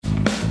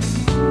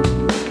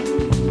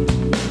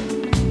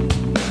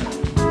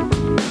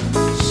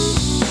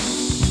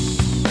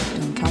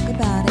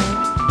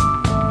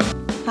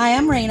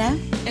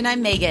Raina. And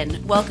I'm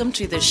Megan. Welcome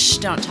to the Shh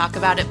Don't Talk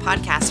About It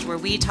podcast, where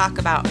we talk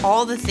about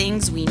all the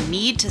things we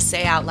need to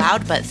say out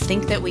loud but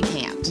think that we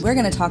can't. We're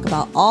going to talk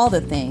about all the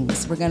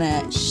things. We're going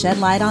to shed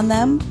light on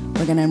them,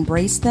 we're going to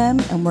embrace them,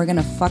 and we're going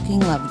to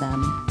fucking love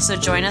them. So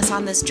join us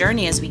on this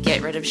journey as we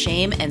get rid of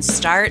shame and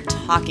start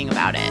talking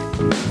about it.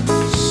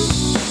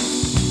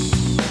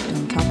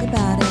 Don't talk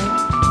about it.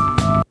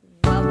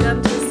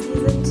 Welcome to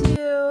Season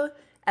 2,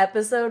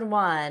 Episode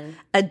 1.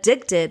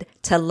 Addicted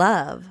to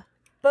love.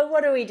 But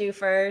what do we do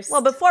first?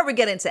 Well, before we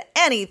get into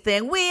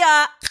anything, we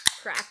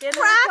crack our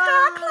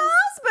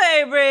claws,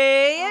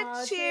 baby.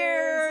 Aw,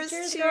 Cheers.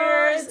 Cheers,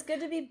 girls. It's good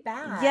to be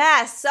back.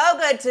 Yes, so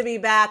good to be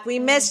back. We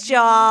missed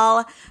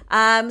y'all.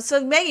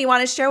 So Maggie, you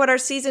want to share what our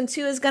season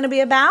 2 is going to be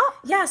about?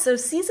 Yeah, so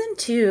Season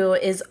 2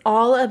 is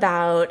all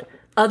about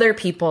other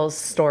people's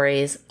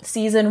stories.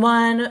 Season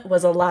 1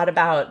 was a lot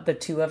about the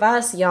two of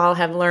us. Y'all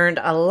have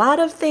learned a lot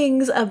of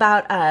things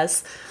about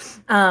us.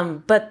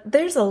 But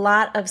there's a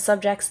lot of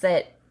subjects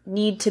that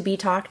need to be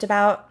talked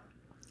about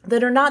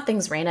that are not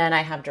things Raina and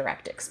I have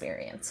direct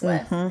experience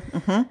with.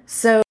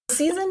 So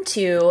Season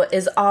 2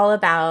 is all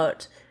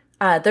about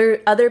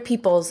other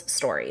people's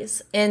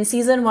stories. In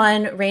Season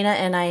 1, Raina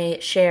and I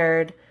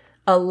shared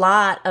a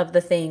lot of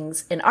the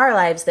things in our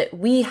lives that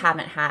we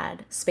haven't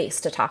had space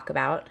to talk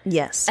about.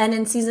 Yes. And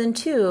in Season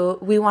 2,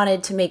 we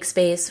wanted to make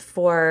space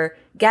for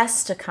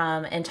guests to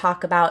come and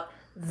talk about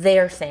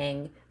their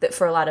thing that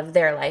for a lot of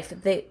their life,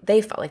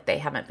 they felt like they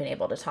haven't been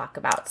able to talk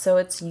about. So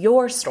it's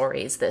your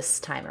stories this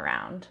time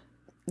around.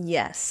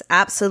 Yes,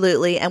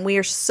 absolutely. And we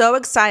are so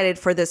excited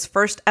for this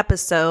first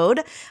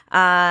episode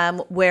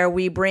where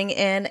we bring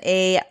in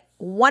a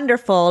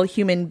wonderful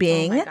human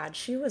being. Oh my God,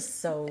 she was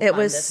so It fun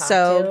was to talk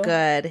so to.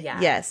 good. Yeah.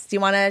 Yes. Do you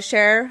want to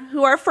share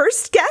who our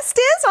first guest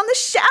is on the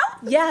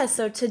show? Yeah,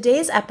 so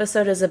today's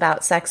episode is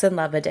about sex and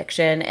love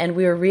addiction, and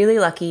we were really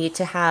lucky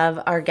to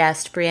have our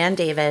guest, Brianne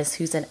Davis,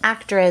 who's an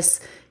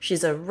actress,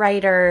 she's a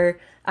writer,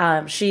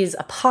 she's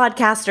a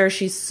podcaster,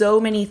 she's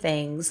so many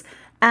things,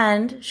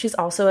 and she's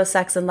also a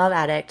sex and love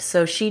addict.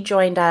 So she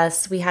joined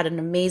us, we had an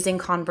amazing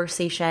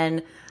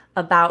conversation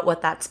about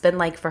what that's been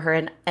like for her,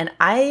 and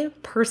I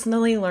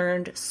personally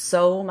learned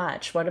so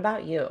much. What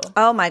about you?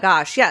 Oh my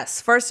gosh, yes.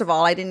 First of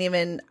all, I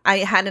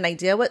had an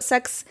idea what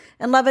sex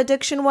and love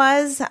addiction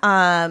was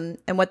and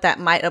what that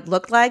might have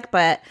looked like,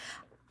 but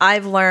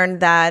I've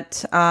learned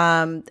that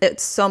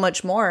it's so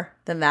much more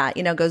than that,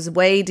 it goes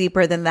way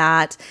deeper than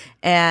that.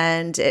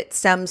 And it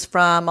stems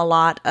from a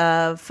lot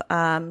of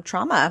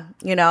trauma,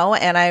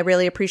 and I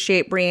really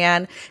appreciate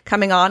Brianne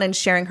coming on and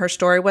sharing her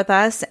story with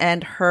us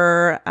and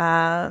her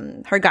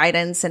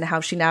guidance and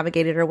how she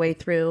navigated her way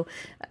through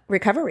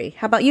recovery.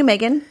 How about you,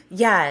 Megan?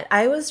 Yeah,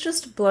 I was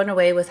just blown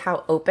away with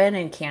how open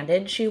and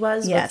candid she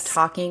was with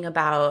talking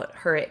about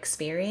her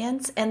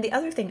experience. And the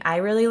other thing I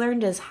really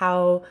learned is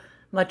how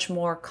much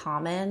more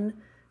common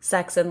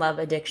sex and love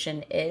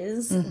addiction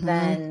is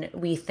than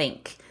we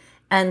think.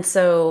 And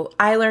so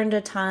I learned a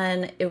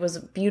ton. It was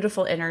a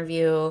beautiful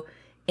interview,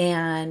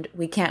 and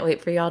we can't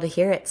wait for y'all to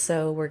hear it.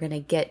 So we're going to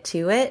get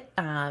to it.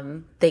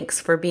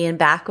 Thanks for being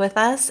back with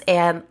us,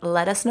 and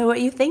let us know what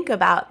you think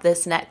about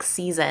this next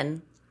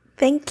season.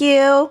 Thank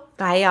you.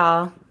 Bye,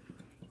 y'all.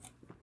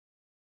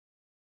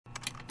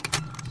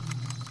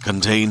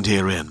 Contained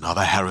herein are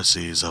the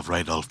heresies of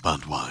Radolf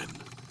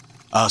Burntwine,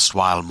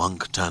 erstwhile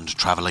monk turned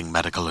traveling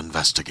medical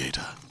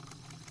investigator.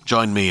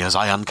 Join me as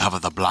I uncover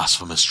the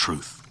blasphemous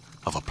truth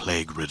of a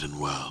plague-ridden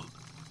world,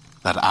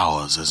 that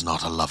ours is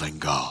not a loving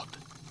God,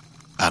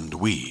 and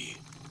we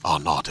are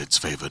not its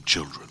favored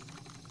children.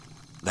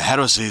 The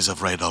heresies of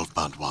Radolf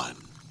Burntwine,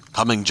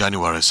 coming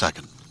January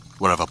 2nd,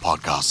 wherever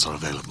podcasts are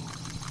available.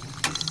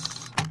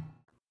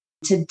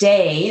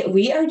 Today,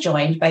 we are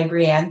joined by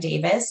Brianne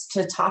Davis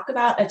to talk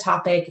about a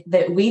topic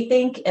that we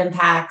think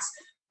impacts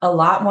a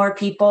lot more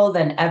people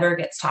than ever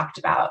gets talked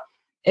about.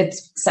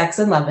 It's sex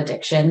and love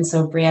addiction.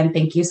 So Brianne,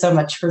 thank you so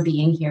much for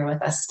being here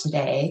with us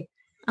today.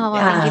 Oh,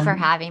 well, thank you for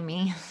having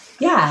me.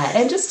 Yeah.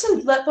 And just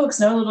to let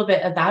folks know a little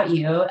bit about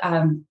you,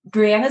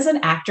 Brianne is an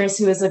actress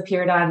who has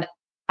appeared on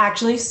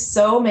actually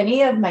so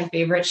many of my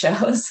favorite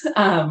shows.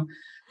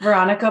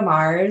 Veronica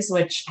Mars,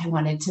 which I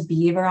wanted to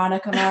be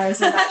Veronica Mars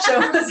when that show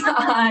was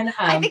on.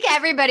 I think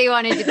everybody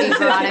wanted to be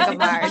Veronica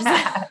Mars.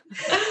 Yeah.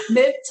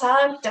 Nip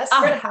Tuck,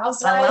 Desperate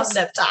Housewives. I love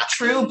Nip Tuck.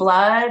 True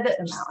Blood.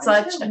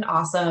 Such an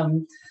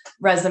awesome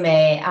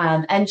resume.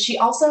 And she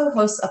also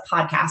hosts a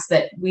podcast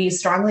that we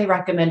strongly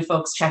recommend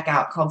folks check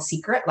out called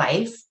Secret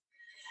Life.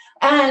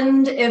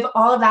 And if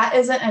all of that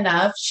isn't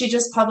enough, she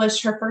just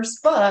published her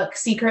first book,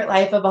 Secret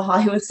Life of a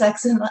Hollywood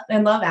Sex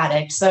and Love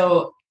Addict.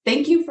 So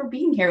thank you for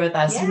being here with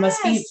us. Yes. You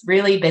must be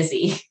really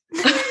busy.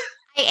 I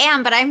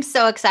am, but I'm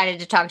so excited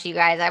to talk to you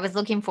guys. I was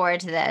looking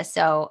forward to this.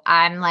 So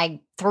I'm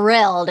like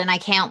thrilled, and I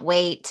can't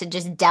wait to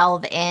just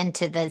delve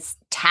into this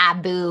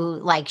taboo,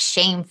 like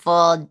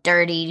shameful,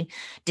 dirty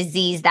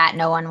disease that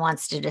no one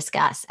wants to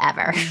discuss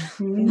ever.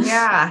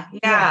 Yeah.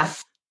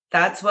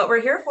 That's what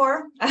we're here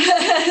for.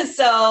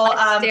 So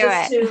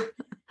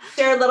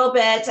share a little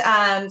bit.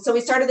 So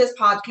we started this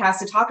podcast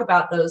to talk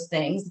about those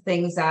things,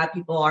 things that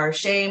people are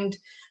ashamed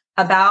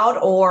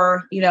about,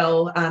 or,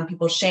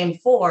 people shame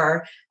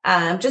for,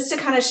 just to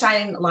kind of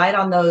shine light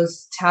on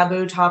those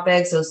taboo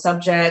topics, those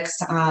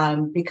subjects,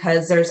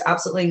 because there's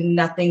absolutely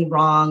nothing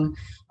wrong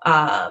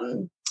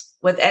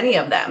with any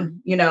of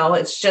them.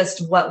 It's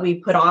just what we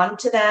put on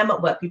to them,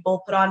 what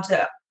people put on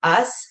to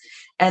us,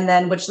 and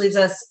then which leaves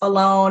us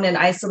alone and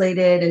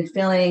isolated and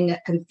feeling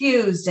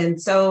confused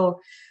and so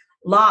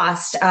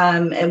lost.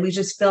 And we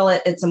just feel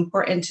it's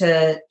important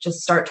to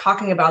just start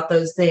talking about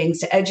those things,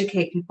 to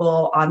educate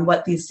people on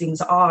what these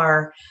things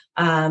are,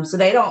 so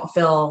they don't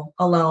feel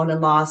alone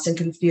and lost and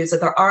confused,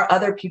 that there are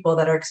other people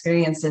that are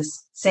experiencing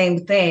this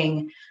same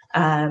thing,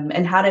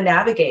 and how to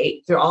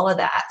navigate through all of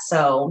that.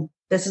 So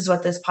this is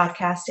what this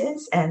podcast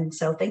is. And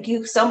so thank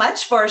you so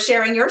much for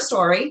sharing your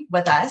story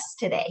with us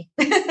today.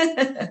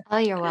 Oh,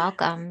 you're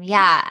welcome.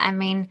 Yeah. I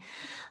mean,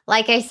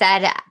 like I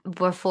said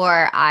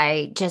before,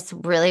 I just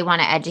really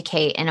want to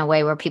educate in a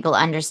way where people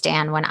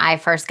understand. When I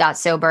first got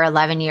sober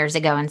 11 years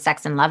ago in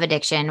sex and love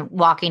addiction,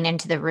 walking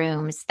into the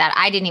rooms that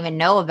I didn't even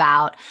know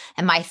about,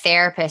 and my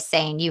therapist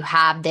saying, you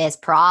have this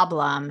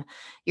problem,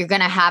 you're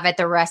going to have it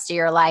the rest of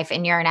your life,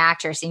 and you're an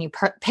actress, and you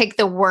pick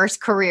the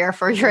worst career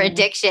for your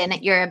addiction,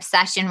 your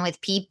obsession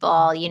with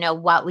people,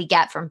 what we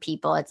get from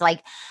people. It's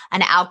like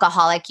an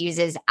alcoholic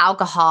uses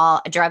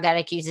alcohol, a drug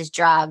addict uses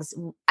drugs,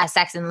 a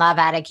sex and love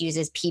addict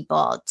uses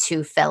people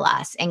to fill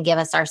us and give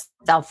us our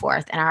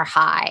self-worth and our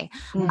high.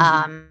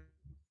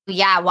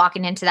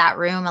 Walking into that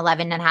room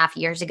 11 and a half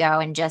years ago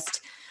and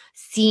just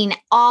seen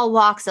all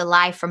walks of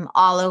life from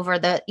all over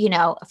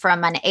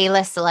from an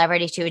A-list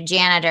celebrity to a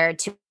janitor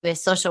to a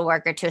social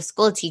worker to a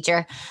school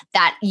teacher,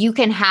 that you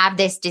can have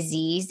this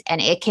disease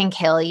and it can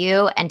kill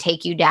you and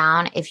take you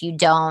down if you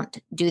don't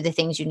do the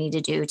things you need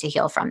to do to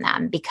heal from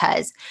them,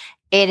 because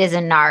it is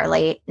a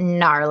gnarly,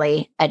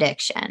 gnarly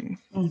addiction.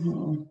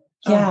 Mm-hmm.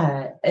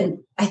 Yeah. And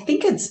I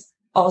think it's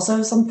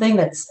also something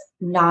that's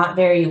not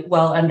very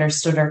well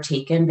understood or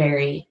taken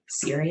very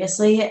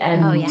seriously.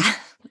 And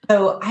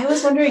so I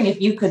was wondering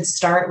if you could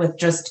start with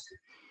just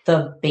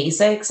the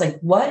basics, like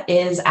what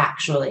is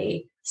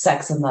actually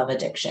sex and love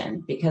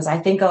addiction? Because I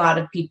think a lot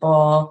of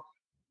people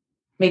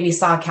maybe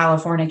saw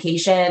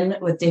Californication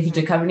with David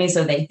Duchovny,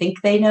 so they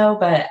think they know,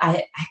 but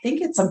I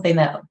think it's something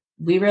that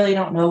we really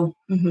don't know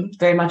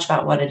very much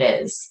about what it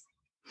is.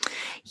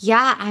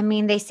 Yeah. I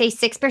mean, they say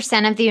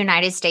 6% of the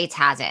United States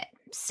has it.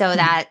 So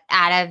that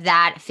out of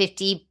that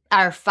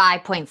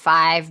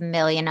 5.5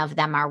 million of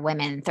them are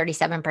women,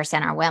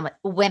 37% are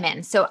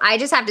women. So I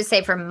just have to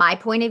say, from my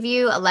point of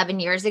view, 11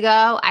 years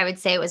ago, I would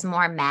say it was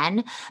more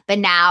men, but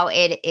now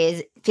it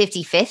is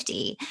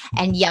 50-50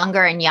 and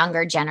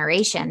younger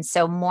generations.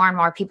 So more and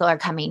more people are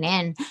coming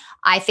in.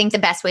 I think the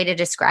best way to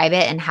describe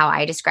it, and how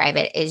I describe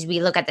it, is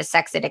we look at the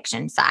sex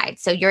addiction side.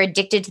 So you're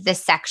addicted to the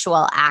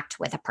sexual act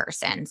with a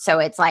person. So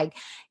it's like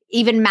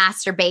even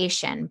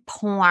masturbation,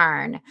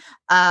 porn,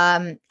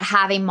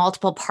 having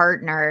multiple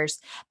partners,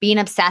 being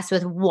obsessed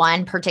with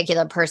one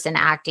particular person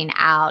acting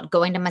out,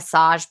 going to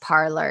massage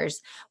parlors,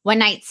 one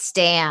night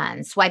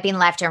stands, swiping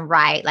left and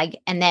right,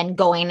 and then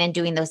going and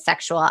doing those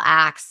sexual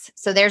acts.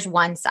 So there's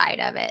one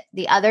side of it.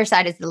 The other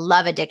side is the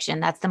love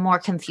addiction. That's the more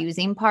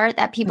confusing part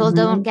that people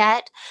don't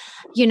get.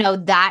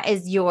 That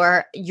is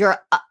you're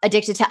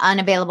addicted to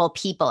unavailable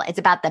people. It's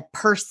about the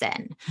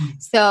person.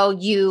 So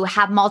you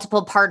have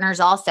multiple partners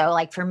also.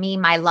 Like for me,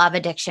 my love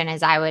addiction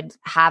is I would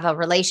have a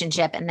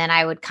relationship and then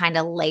I would kind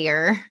of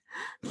layer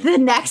the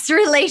next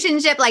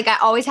relationship. Like I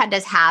always had to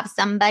have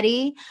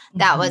somebody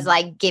that was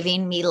like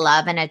giving me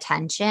love and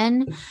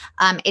attention.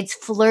 It's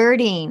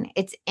flirting,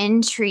 it's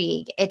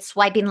intrigue, it's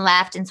swiping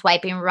left and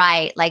swiping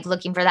right, like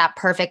looking for that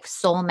perfect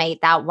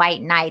soulmate, that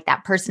white knight,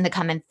 that person to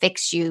come and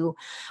fix you,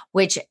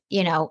 which,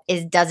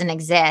 doesn't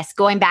exist.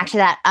 Going back to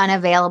that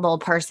unavailable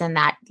person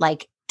that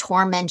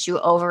torment you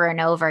over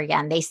and over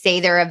again. They say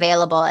they're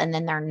available and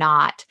then they're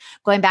not.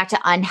 Going back to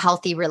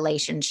unhealthy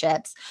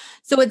relationships.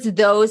 So it's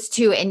those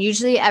two. And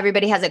usually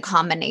everybody has a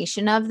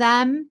combination of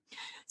them.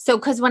 So,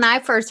 because when I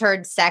first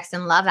heard sex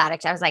and love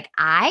addict, I was like,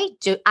 I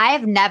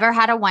have never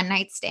had a one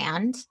night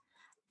stand.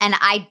 And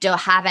I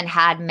haven't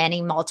had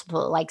many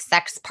multiple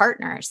sex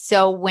partners.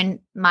 So when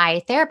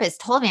my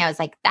therapist told me, I was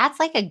like, that's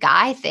like a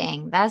guy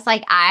thing. That's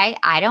like,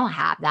 I don't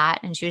have that.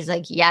 And she was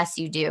like, yes,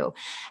 you do.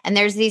 And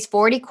there's these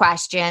 40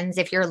 questions.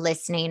 If you're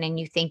listening and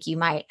you think you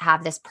might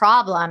have this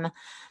problem,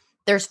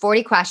 there's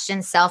 40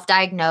 questions,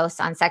 self-diagnose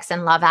on Sex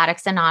and Love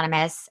Addicts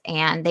Anonymous.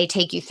 And they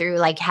take you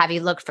through, have you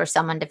looked for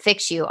someone to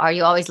fix you? Are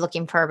you always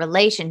looking for a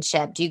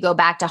relationship? Do you go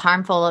back to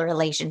harmful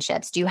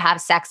relationships? Do you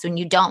have sex when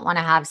you don't want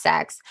to have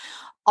sex?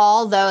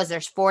 All those,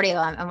 there's 40 of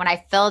them. And when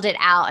I filled it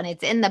out, and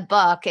it's in the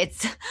book,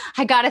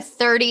 I got a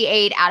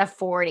 38 out of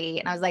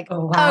 40. And I was like,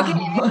 oh, wow. Okay.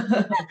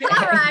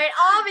 All right,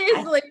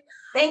 obviously.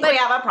 We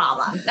have a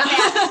problem.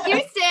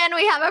 Houston,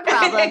 we have a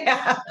problem.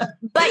 Yeah.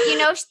 But,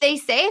 they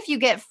say if you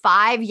get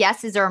 5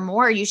 yeses or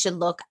more, you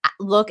should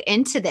look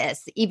into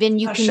this. Even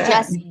you can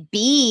just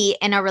be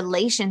in a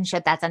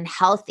relationship that's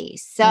unhealthy.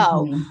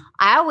 So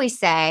I always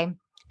say,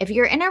 if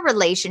you're in a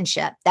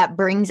relationship that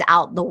brings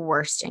out the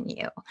worst in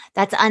you,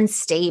 that's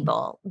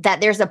unstable,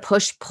 that there's a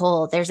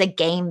push-pull, there's a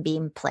game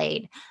being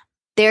played,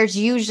 there's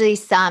usually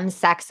some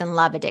sex and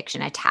love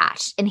addiction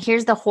attached. And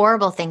here's the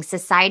horrible thing.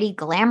 Society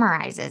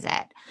glamorizes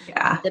it.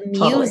 Yeah. The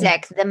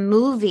music, the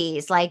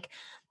movies, like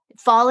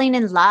falling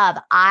in love.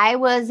 I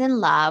was in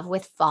love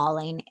with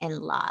falling in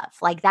love.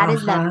 Like that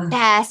is the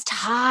best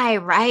high,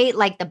 right?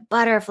 Like the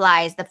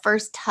butterflies, the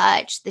first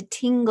touch, the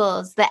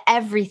tingles, the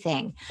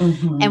everything.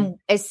 And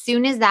as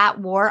soon as that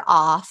wore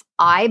off,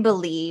 I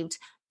believed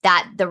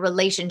that the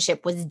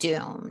relationship was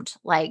doomed.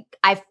 Like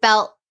I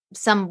felt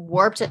some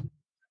warped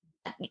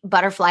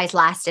butterflies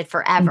lasted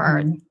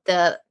forever.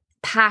 The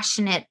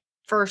passionate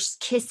first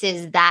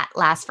kisses that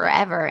last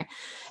forever.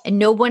 And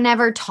no one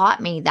ever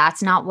taught me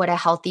that's not what a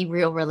healthy,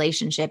 real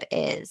relationship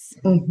is.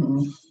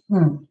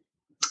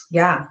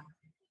 Yeah.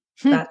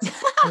 That's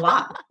a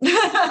lot.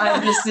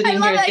 I'm just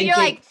sitting here thinking. You're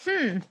like,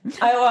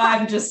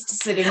 I'm just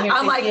sitting here.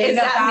 I'm like, is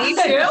that me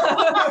too?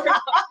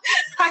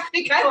 I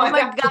think oh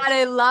my God,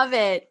 I love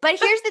it. But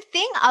here's the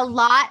thing. A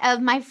lot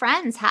of my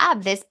friends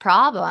have this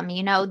problem.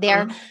 You know,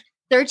 they're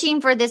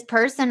searching for this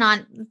person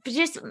on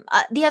just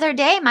the other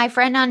day, my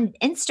friend on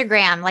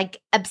Instagram,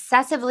 like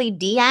obsessively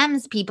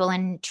DMs people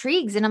and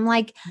intrigues. And I'm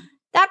like,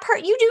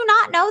 you do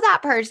not know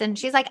that person.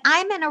 She's like,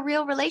 I'm in a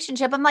real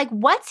relationship. I'm like,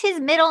 what's his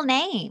middle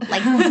name?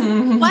 Like,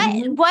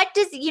 what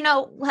does, you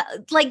know,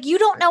 like you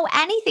don't know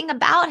anything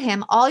about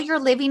him. All you're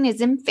living is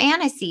in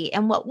fantasy.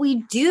 And what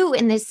we do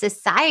in this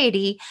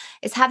society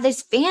is have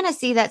this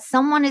fantasy that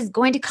someone is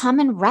going to come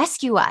and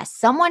rescue us.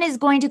 Someone is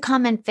going to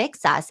come and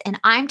fix us. And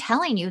I'm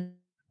telling you,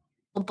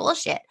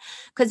 bullshit,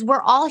 because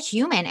we're all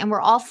human and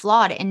we're all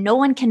flawed and no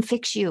one can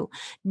fix you.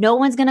 No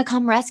one's going to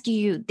come rescue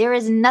you.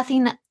 There's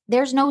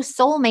no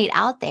soulmate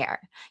out there.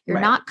 You're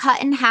not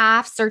cut in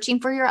half, searching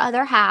for your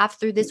other half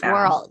through this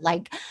world.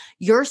 Like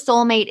your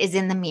soulmate is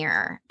in the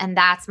mirror. And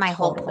that's my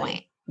whole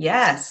point.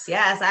 Yes.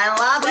 I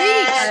love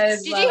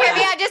it. Did you hear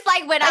me? I just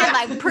like when I'm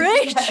like,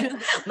 preach.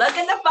 Look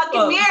in the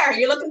fucking mirror.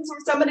 You're looking for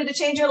somebody to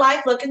change your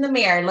life. Look in the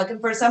mirror. Looking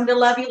for somebody to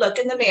love you. Look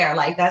in the mirror.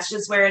 Like that's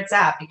just where it's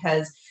at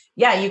because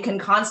you can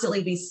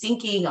constantly be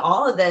seeking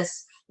all of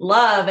this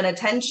love and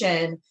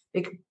attention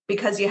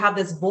because you have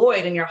this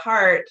void in your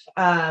heart.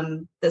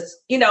 This,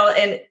 you know,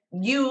 and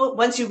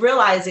once you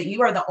realize that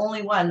you are the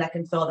only one that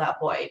can fill that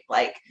void,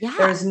 like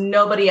there's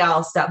nobody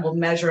else that will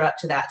measure up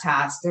to that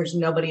task. There's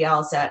nobody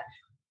else that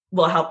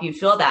will help you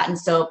feel that. And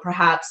so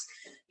perhaps,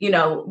 you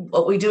know,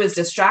 what we do is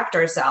distract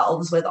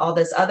ourselves with all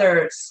this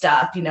other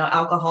stuff, you know,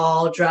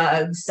 alcohol,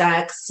 drugs,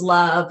 sex,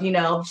 love, you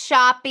know,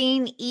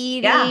 shopping,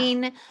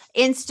 eating,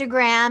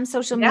 Instagram,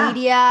 social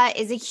media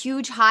is a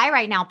huge high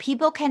right now.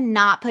 People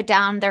cannot put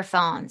down their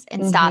phones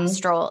and stop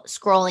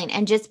scrolling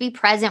and just be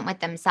present with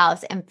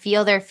themselves and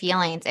feel their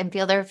feelings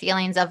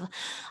of,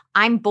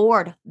 I'm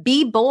bored.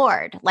 Be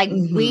bored. Like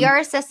we are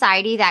a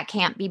society that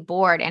can't be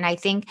bored. And I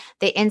think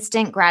the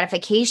instant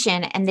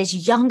gratification and this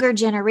younger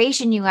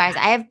generation, you guys,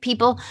 I have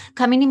people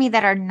coming to me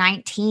that are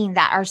 19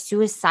 that are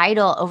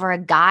suicidal over a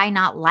guy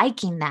not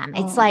liking them.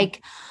 It's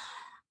like,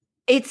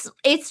 that's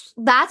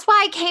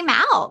why I came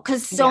out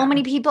because so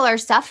many people are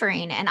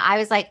suffering. And I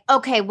was like,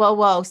 okay,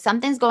 whoa,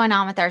 something's going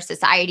on with our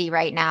society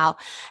right now.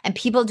 And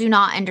people do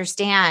not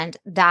understand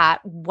that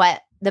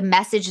what the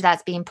message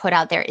that's being put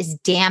out there is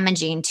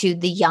damaging to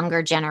the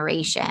younger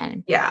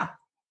generation. Yeah.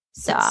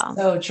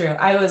 So true.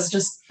 I was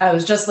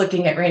just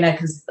looking at Raina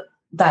because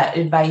that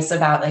advice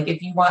about like,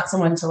 if you want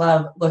someone to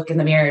love, look in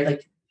the mirror.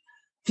 Like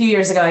a few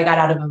years ago, I got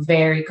out of a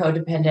very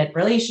codependent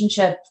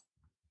relationship,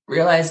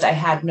 realized I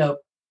had no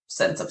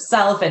sense of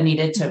self and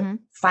needed to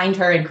find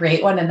her and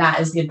create one. And that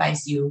is the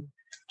advice you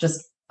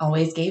just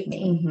always gave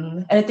me.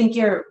 And I think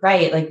you're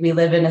right. Like we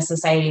live in a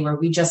society where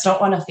we just don't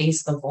want to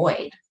face the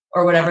void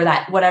or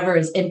whatever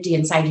is empty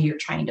inside you, you're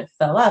trying to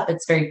fill up.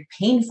 It's very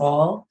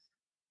painful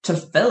to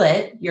fill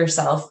it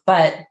yourself,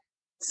 but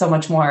so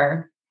much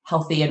more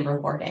healthy and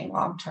rewarding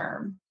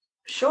long-term.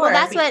 Sure. Well,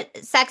 that's what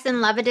sex and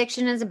love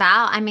addiction is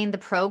about. I mean, the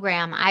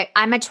program,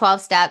 I'm a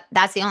 12-step.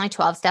 That's the only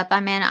 12-step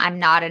I'm in. I'm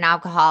not an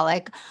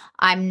alcoholic.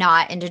 I'm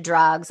not into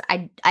drugs.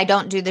 I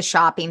don't do the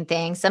shopping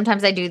thing.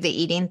 Sometimes I do the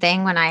eating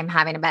thing when I'm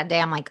having a bad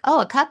day. I'm like,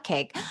 oh, a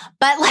cupcake.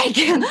 But like,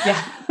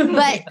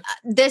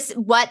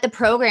 what the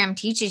program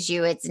teaches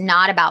you, it's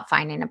not about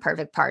finding a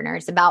perfect partner.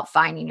 It's about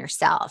finding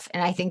yourself.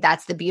 And I think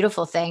that's the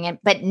beautiful thing.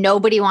 But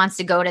nobody wants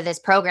to go to this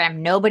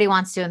program. Nobody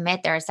wants to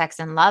admit they're a sex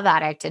and love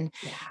addict. And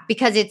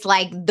because it's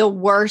like the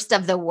worst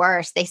of the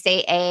worst. They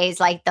say A is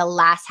like the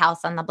last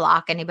house on the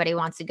block anybody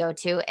wants to go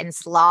to. And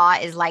slaw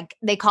is like,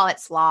 they call it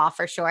slaw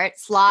for short.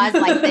 Slaw is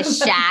like the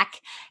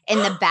shack in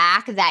the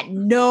back that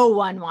no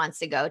one wants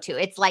to go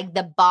to. It's like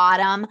the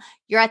bottom.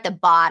 You're at the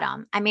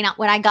bottom. I mean,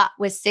 when I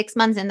was 6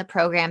 months in the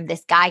program,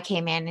 this guy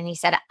came in and he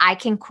said, I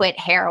can quit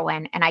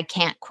heroin and I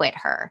can't quit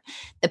her.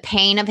 The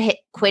pain of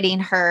quitting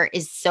her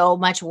is so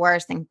much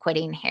worse than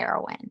quitting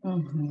heroin.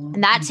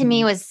 And that to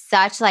me was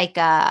such like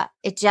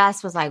it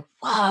just was like,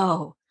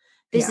 whoa,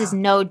 This is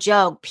no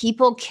joke.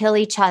 People kill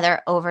each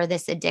other over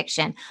this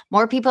addiction.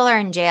 More people are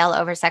in jail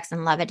over sex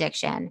and love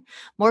addiction.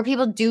 More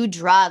people do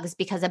drugs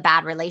because of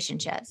bad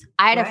relationships.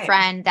 I had a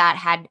friend that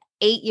had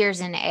 8 years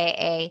in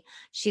AA.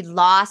 She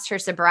lost her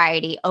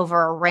sobriety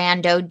over a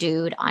rando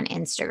dude on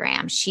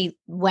Instagram. She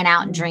went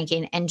out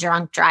drinking and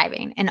drunk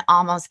driving and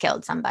almost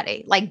killed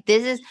somebody. Like,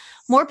 this is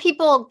more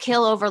people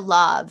kill over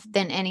love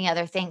than any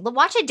other thing.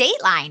 Watch a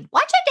Dateline.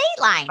 Watch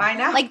a Dateline. I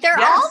know. Like, they're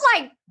all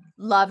like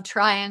love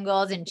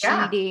triangles and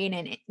cheating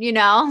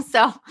and,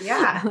 so.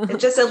 Yeah. It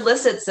just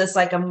elicits this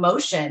like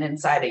emotion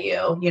inside of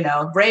you,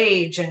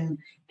 rage and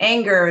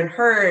anger and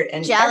hurt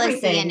and jealousy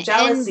everything. And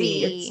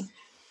envy.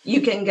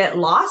 You can get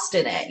lost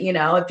in it.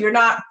 If you're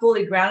not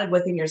fully grounded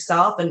within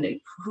yourself and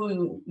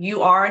who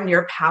you are and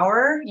your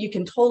power, you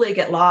can totally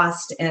get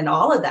lost in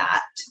all of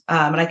that.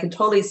 And I can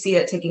totally see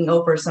it taking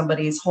over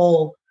somebody's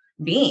whole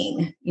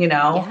being,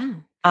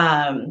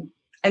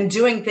 and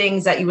doing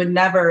things that you would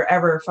never,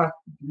 ever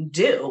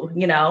do,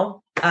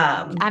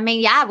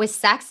 with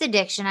sex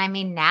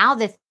addiction, now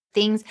the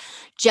things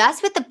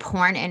just with the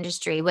porn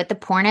industry, what the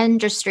porn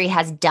industry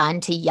has done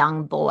to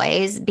young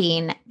boys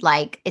being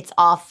like, it's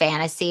all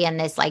fantasy and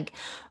this like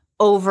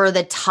over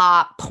the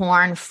top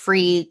porn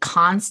free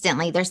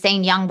constantly. They're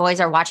saying young boys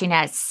are watching it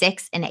at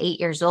 6 and 8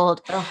 years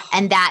old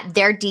and that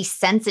they're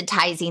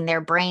desensitizing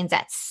their brains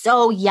at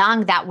so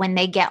young that when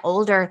they get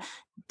older,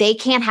 they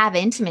can't have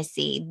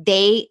intimacy.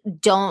 They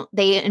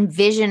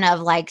envision of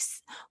like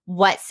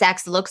what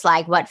sex looks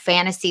like, what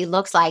fantasy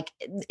looks like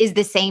is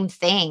the same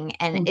thing.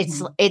 And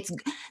it's,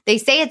 they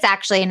say it's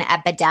actually an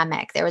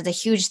epidemic. There was a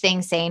huge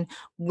thing saying,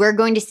 we're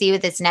going to see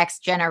with this next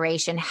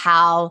generation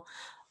how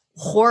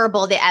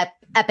horrible the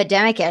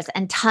epidemic is.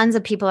 And tons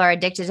of people are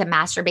addicted to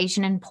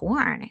masturbation and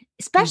porn,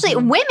 especially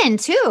women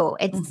too.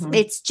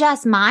 It's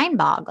just mind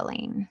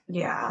boggling.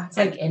 Yeah. It's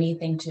like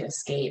anything to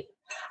escape.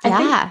 I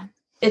think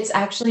it's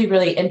actually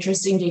really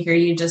interesting to hear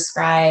you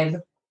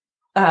describe,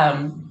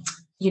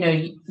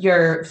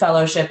 your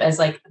fellowship as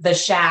like the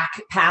shack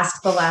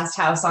past the last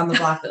house on the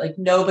block that like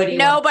nobody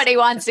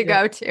wants to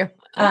go to.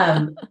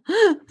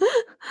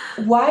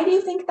 Why do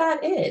you think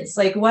that is?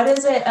 Like, what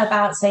is it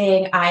about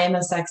saying I am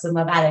a sex and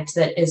love addict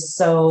that is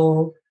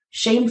so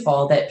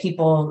shameful that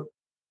people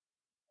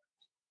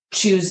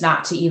choose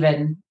not to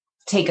even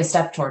take a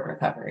step toward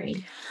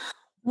recovery?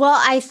 Well,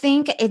 I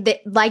think,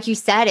 like you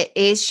said, it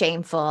is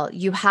shameful.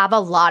 You have a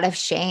lot of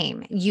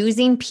shame.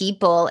 Using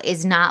people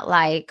is not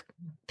like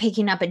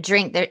picking up a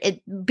drink.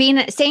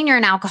 Saying you're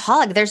an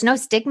alcoholic, there's no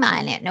stigma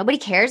in it. Nobody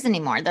cares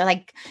anymore. They're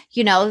like,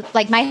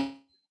 like my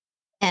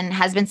and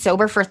has been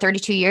sober for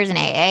 32 years in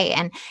AA,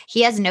 and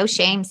he has no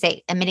shame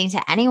admitting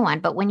to anyone.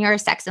 But when you're a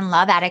sex and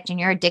love addict and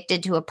you're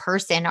addicted to a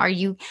person, or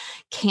you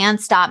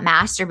can't stop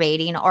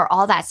masturbating or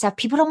all that stuff,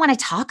 people don't want to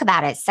talk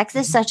about it. Sex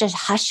is such a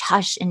hush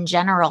hush in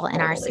general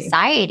in our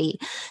society.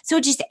 So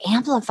it just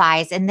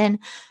amplifies. And then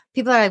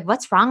people are like,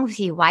 what's wrong with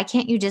you? Why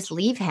can't you just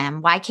leave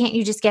him? Why can't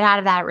you just get out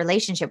of that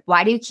relationship?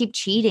 Why do you keep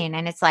cheating?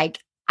 And it's like,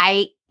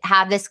 I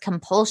have this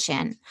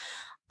compulsion.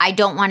 I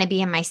don't want to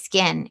be in my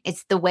skin.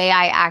 It's the way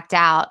I act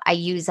out. I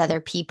use other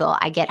people.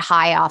 I get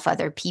high off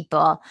other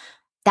people.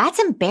 That's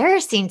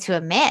embarrassing to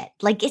admit.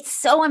 Like, it's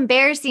so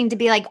embarrassing to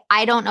be like,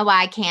 I don't know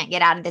why I can't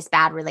get out of this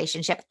bad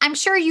relationship. I'm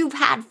sure you've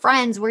had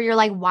friends where you're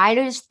like, why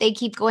does they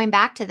keep going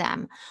back to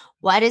them?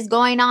 What is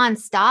going on?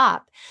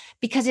 Stop.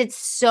 Because it's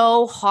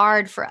so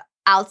hard for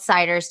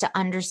outsiders to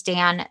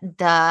understand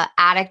the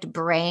addict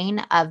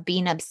brain of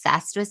being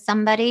obsessed with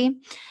somebody.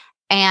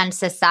 And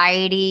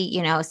society,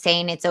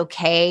 saying it's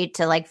okay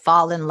to like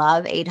fall in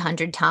love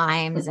 800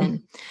 times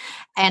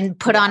and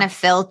put on a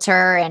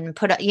filter and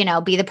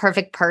be the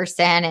perfect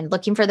person and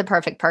looking for the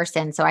perfect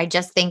person. So I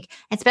just think,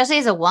 especially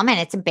as a woman,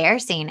 it's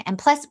embarrassing. And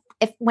plus,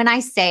 when I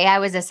say I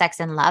was a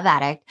sex and love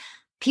addict,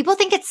 people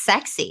think it's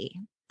sexy.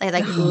 They're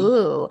like,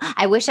 ooh,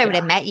 I wish I would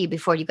have met you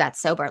before you got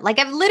sober. Like,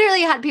 I've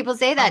literally had people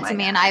say that to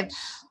me, and I've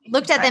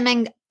looked at them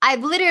and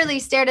I've literally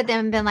stared at them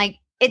and been like,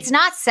 it's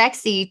not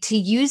sexy to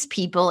use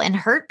people and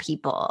hurt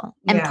people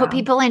and put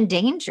people in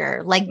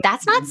danger. Like,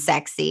 that's not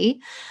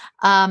sexy.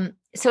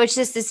 So it's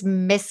just this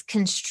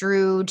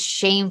misconstrued,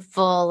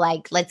 shameful,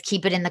 like, let's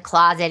keep it in the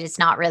closet, it's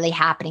not really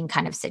happening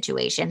kind of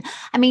situation.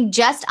 I mean,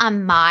 just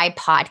on my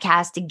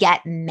podcast, to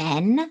get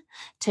men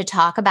to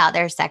talk about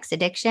their sex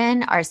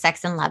addiction or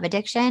sex and love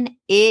addiction,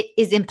 it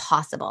is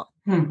impossible.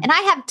 And I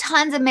have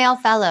tons of male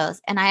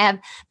fellows, and I have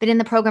been in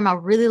the program a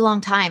really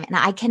long time, and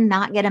I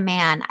cannot get a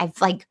man. I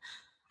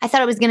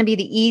thought it was going to be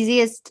the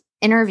easiest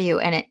interview,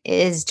 and it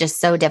is just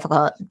so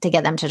difficult to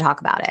get them to talk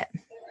about it.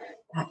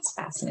 That's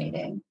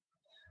fascinating.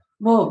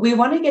 Well, we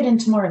want to get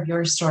into more of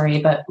your story,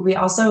 but we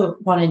also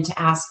wanted to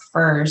ask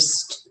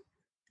first,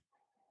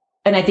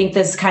 and I think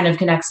this kind of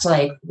connects to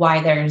like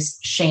why there's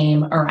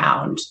shame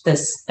around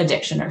this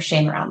addiction or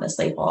shame around this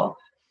label.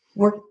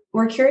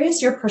 We're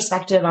curious your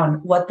perspective on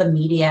what the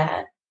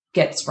media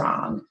gets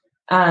wrong.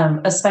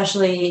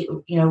 Especially,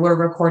 we're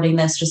recording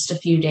this just a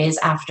few days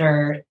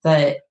after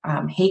the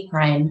hate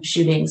crime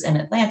shootings in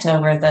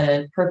Atlanta, where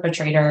the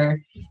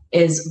perpetrator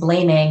is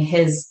blaming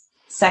his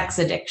sex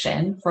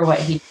addiction for what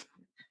he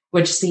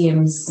which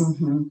seems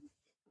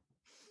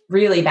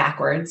really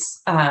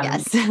backwards.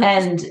 Yes.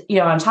 And,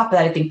 on top of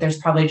that, I think there's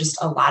probably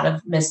just a lot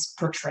of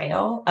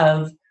misportrayal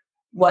of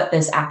what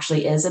this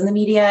actually is in the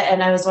media.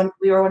 And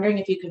we were wondering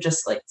if you could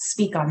just like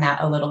speak on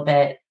that a little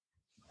bit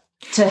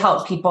to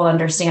help people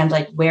understand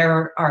like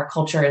where our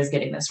culture is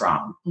getting this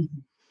wrong.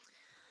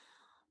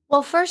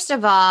 Well, first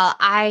of all,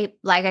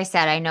 like I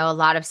said, I know a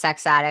lot of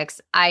sex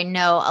addicts. I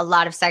know a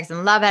lot of sex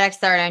and love addicts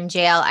that are in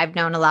jail. I've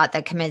known a lot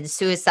that committed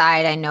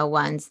suicide. I know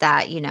ones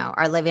that,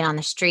 are living on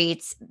the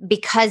streets,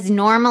 because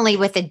normally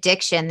with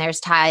addiction,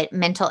 there's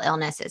mental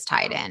illness is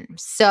tied in.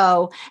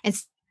 So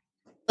it's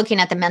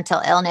looking at the mental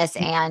illness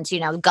and,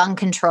 gun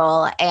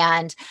control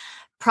and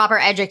proper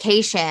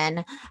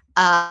education,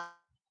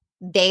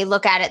 they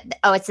look at it,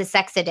 it's a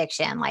sex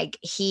addiction. Like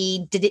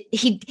he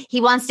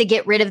wants to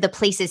get rid of the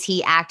places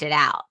he acted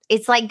out.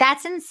 It's like,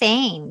 that's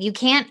insane. You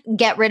can't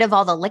get rid of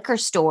all the liquor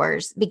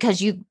stores because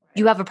you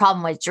have a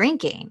problem with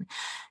drinking.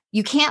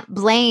 You can't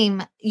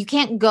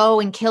go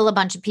and kill a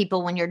bunch of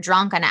people when you're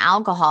drunk on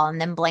alcohol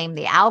and then blame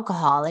the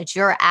alcohol. It's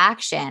your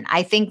action.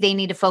 I think they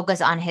need to focus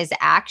on his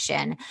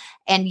action.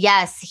 And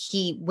yes,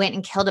 he went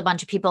and killed a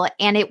bunch of people,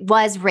 and it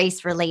was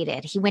race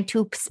related. He went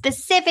to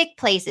specific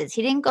places.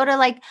 He didn't go to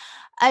like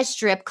a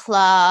strip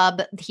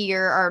club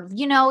here or,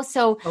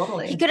 so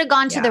Totally. He could have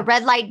gone to the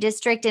red light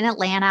district in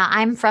Atlanta.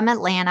 I'm from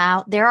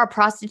Atlanta. There are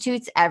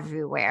prostitutes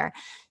everywhere.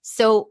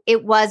 So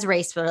it was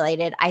race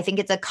related. I think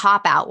it's a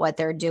cop out what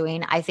they're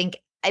doing. I think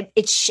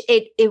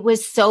it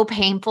was so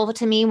painful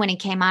to me when he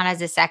came out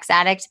as a sex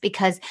addict,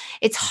 because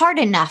it's hard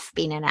enough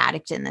being an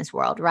addict in this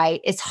world,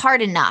 right? It's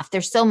hard enough.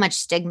 There's so much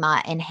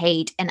stigma and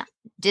hate and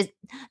just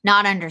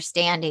not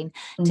understanding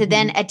to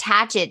then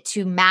attach it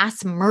to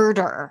mass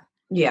murder.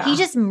 Yeah. He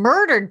just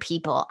murdered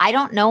people. I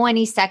don't know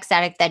any sex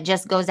addict that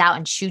just goes out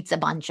and shoots a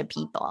bunch of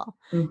people.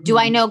 Do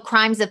I know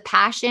crimes of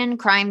passion,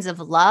 crimes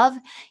of love?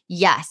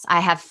 Yes,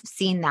 I have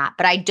seen that.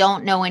 But I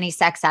don't know any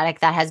sex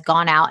addict that has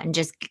gone out and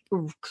just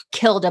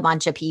killed a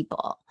bunch of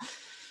people.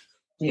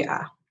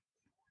 Yeah,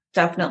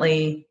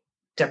 definitely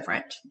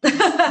different.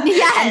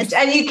 Yes.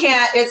 and you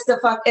can't, it's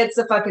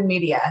the fucking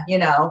media,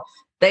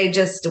 They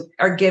just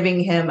are giving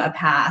him a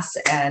pass,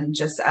 and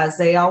just as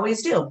they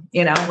always do,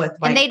 with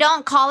and they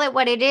don't call it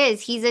what it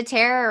is. He's a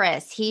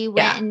terrorist. He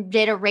went and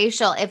did a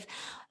racial. If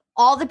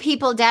all the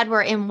people dead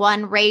were in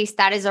one race,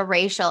 that is a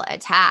racial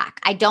attack.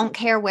 I don't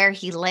care where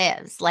he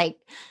lives. Like,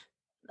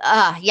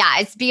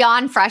 it's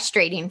beyond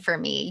frustrating for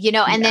me,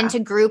 and then to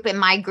group in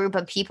my group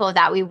of people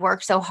that we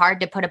work so hard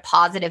to put a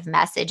positive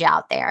message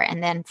out there.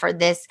 And then for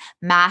this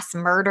mass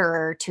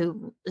murderer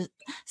to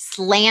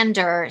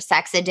slander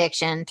sex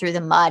addiction through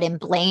the mud and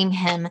blame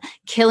him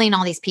killing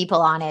all these people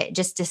on it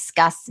just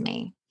disgusts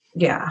me.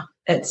 Yeah,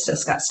 it's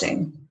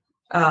disgusting.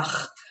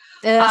 Ugh.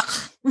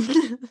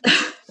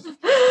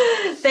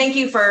 Thank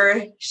you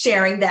for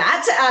sharing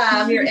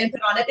that, your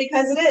input on it,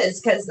 because it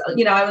is,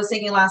 I was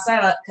thinking last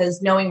night,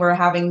 because knowing we're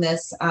having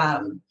this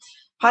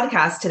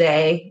podcast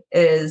today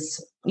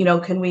is,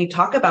 can we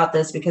talk about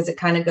this? Because it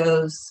kind of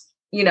goes,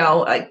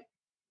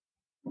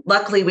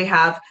 luckily we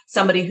have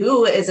somebody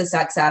who is a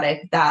sex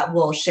addict that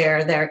will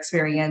share their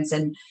experience,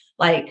 and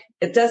like,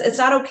 it's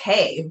not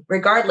okay,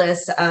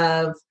 regardless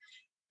of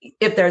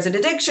if there's an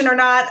addiction or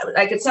not.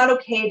 Like, it's not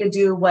okay to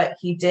do what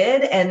he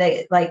did, and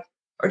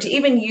or to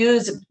even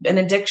use an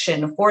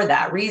addiction for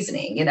that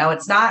reasoning.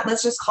 It's not,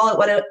 let's just call it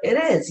what it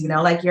is,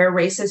 like, you're a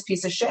racist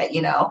piece of shit,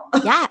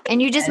 Yeah.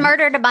 And you just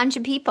murdered a bunch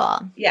of people.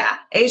 Yeah.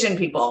 Asian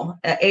people,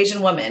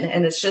 Asian women.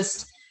 And it's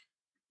just,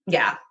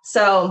 yeah.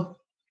 So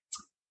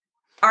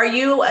are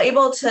you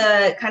able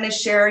to kind of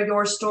share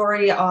your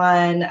story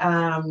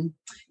on,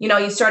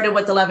 you started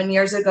with 11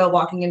 years ago,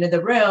 walking into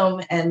the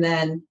room, and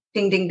then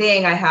ding, ding,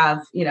 ding, I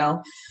have,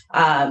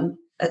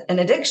 an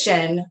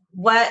addiction.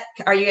 What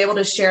are you able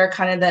to share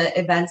kind of the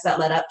events that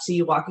led up to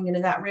you walking into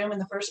that room in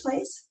the first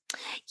place?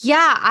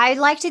 Yeah, I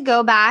like to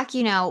go back,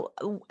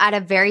 at a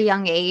very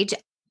young age.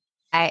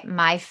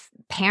 My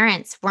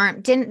parents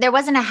there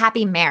wasn't a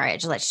happy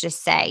marriage, let's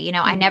just say.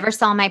 I never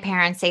saw my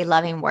parents say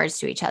loving words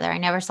to each other. I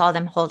never saw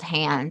them hold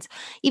hands,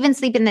 even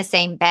sleep in the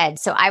same bed.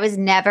 So I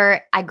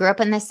grew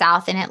up in the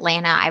South in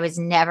Atlanta. I was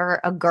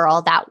never a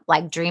girl that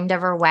like dreamed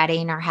of her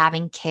wedding or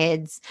having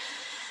kids.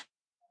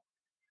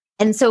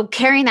 And so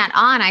carrying that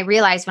on, I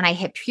realized when I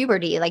hit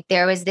puberty, like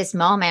there was this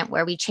moment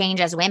where we change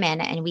as women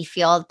and we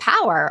feel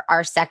power,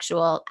 our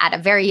sexual, at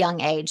a very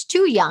young age,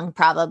 too young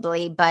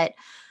probably. But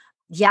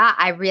yeah,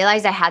 I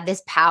realized I had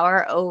this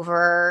power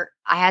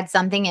I had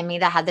something in me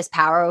that had this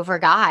power over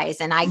guys.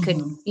 And I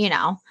could,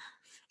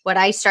 what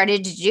I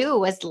started to do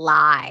was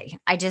lie.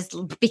 I just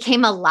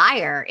became a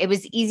liar. It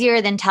was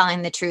easier than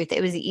telling the truth.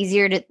 It was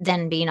easier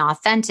than being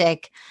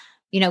authentic.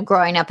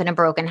 Growing up in a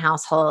broken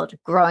household,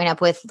 growing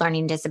up with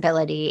learning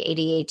disability,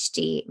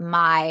 ADHD,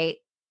 my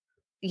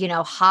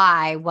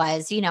high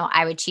was,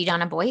 I would cheat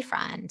on a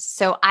boyfriend.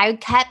 So I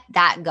kept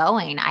that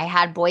going. I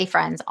had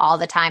boyfriends all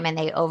the time and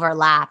they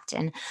overlapped,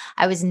 and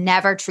I was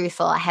never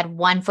truthful. I had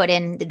one foot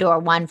in the door,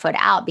 one foot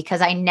out,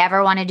 because I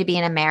never wanted to be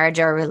in a marriage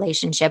or a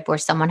relationship where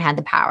someone had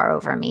the power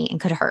over me and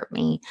could hurt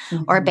me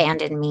or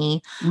abandon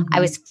me.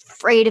 I was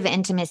afraid of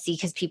intimacy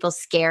because people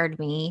scared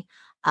me.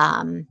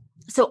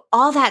 So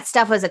all that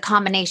stuff was a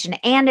combination,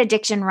 and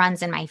addiction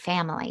runs in my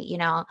family.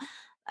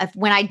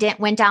 When I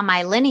went down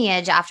my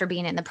lineage after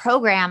being in the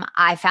program,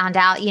 I found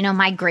out,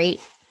 my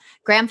great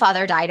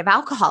grandfather died of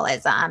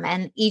alcoholism,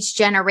 and each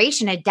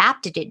generation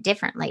adapted it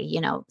differently.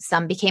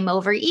 Some became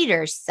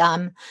overeaters,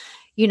 some,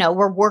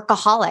 were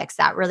workaholics.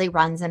 That really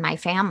runs in my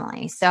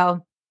family.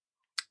 So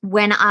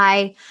when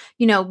I,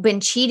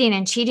 been cheating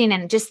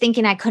and just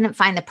thinking I couldn't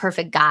find the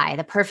perfect guy,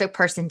 the perfect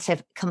person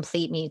to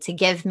complete me, to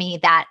give me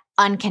that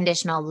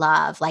unconditional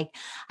love. Like,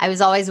 I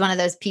was always one of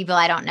those people,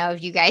 I don't know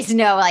if you guys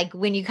know, like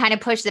when you kind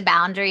of push the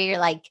boundary, you're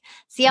like,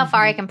 see how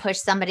far I can push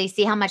somebody,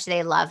 see how much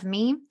they love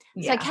me.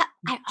 Yeah. So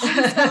I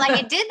always felt like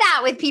I did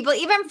that with people,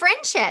 even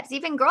friendships,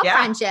 even girl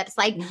friendships.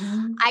 Like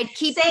I'd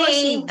keep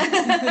pushing. Okay,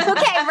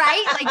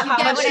 right? Like, you how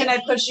get much can I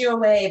push you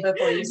away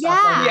before you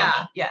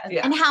stop? Yeah.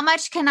 And how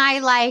much can I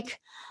like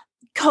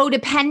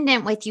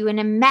codependent with you and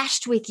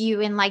enmeshed with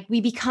you, and like we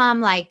become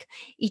like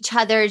each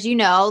other's,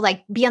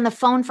 like be on the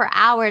phone for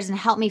hours and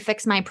help me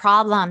fix my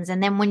problems,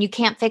 and then when you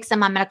can't fix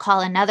them, I'm going to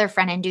call another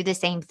friend and do the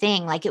same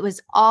thing. Like, it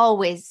was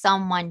always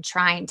someone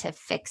trying to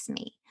fix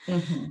me.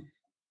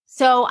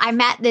 So I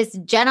met this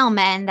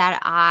gentleman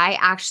that I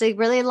actually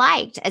really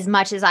liked. As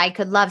much as I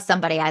could love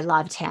somebody, I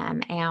loved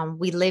him, and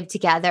we lived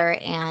together,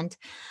 and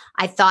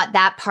I thought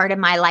that part of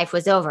my life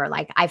was over.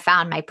 Like, I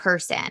found my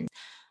person.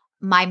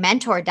 My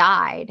mentor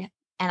died,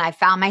 and I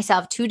found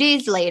myself 2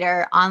 days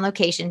later on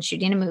location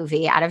shooting a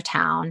movie out of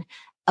town,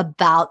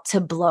 about to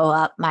blow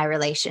up my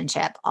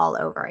relationship all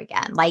over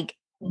again, like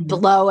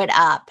blow it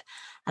up.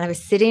 And I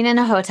was sitting in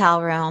a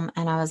hotel room,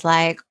 and I was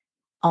like,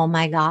 oh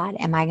my God,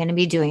 am I going to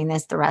be doing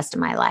this the rest of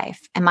my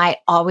life? Am I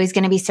always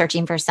going to be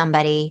searching for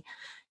somebody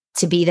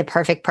to be the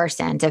perfect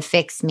person, to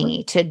fix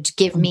me, to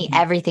give me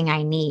everything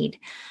I need?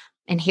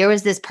 And here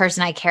was this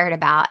person I cared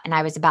about, and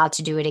I was about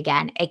to do it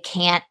again. It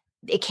can't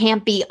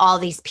be all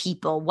these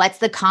people. What's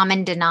the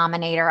common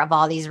denominator of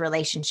all these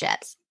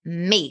relationships?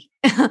 Me.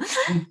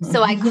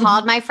 So I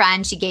called my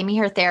friend. She gave me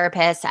her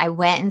therapist. I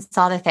went and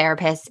saw the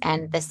therapist,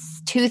 and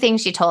this 2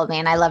 things she told me,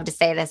 and I love to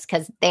say this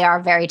because they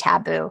are very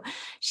taboo.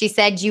 She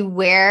said, you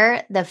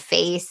wear the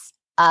face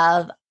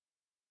of a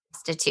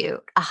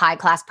prostitute, a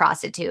high-class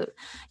prostitute.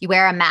 You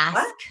wear a mask.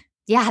 What?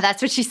 Yeah,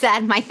 that's what she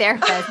said, my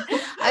therapist.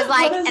 I was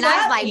like, and I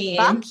was like, mean?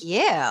 Fuck you.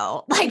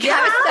 Like,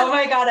 oh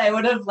my God, I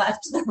would have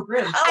left the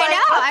room. I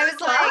know. I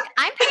was like,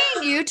 I'm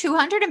paying you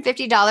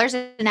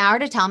 $250 an hour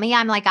to tell me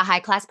I'm like a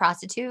high-class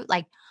prostitute.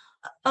 Like,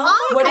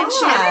 I've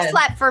never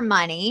slept for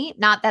money.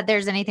 Not that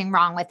there's anything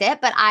wrong with it,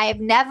 but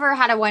I've never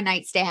had a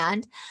one-night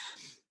stand.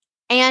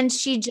 And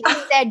she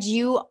just said,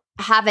 you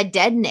have a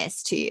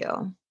deadness to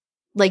you.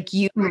 Like,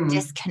 you were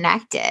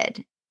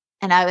disconnected.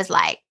 And I was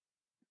like,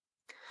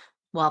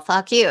 well,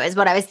 fuck you is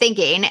what I was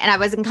thinking. And I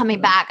wasn't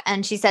coming back.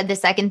 And she said, the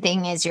second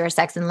thing is you're a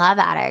sex and love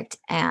addict.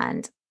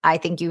 And I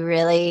think you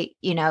really,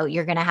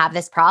 you're going to have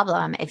this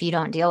problem if you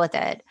don't deal with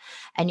it.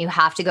 And you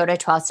have to go to a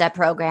 12-step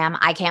program.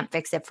 I can't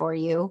fix it for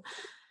you.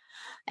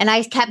 And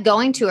I kept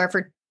going to her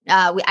for,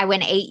 I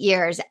went 8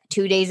 years,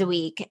 2 days a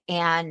week.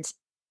 And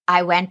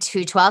I went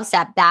to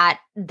 12-step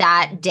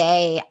that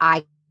day.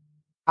 I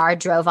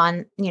drove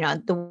on,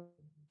 the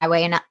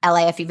highway in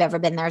LA. If you've ever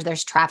been there,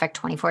 there's traffic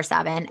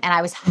 24/7. And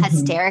I was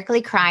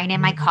hysterically crying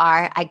in my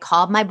car. I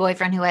called my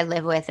boyfriend who I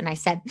live with, and I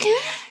said,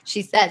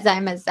 she says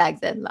I'm a sex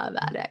and love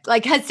addict,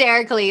 like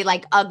hysterically,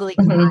 like ugly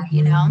cry,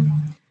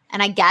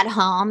 And I get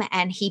home,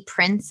 and he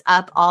prints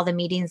up all the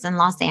meetings in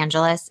Los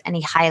Angeles, and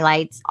he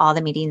highlights all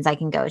the meetings I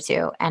can go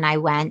to. And I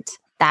went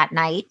that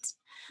night,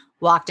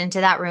 walked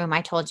into that room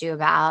I told you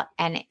about,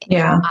 and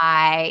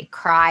I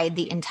cried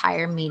the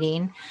entire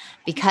meeting,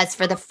 because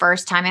for the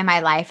first time in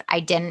my life, I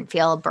didn't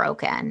feel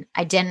broken.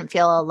 I didn't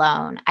feel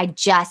alone. I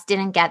just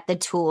didn't get the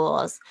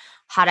tools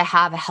how to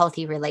have a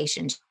healthy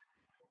relationship.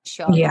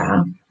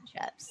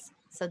 Relationships.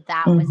 So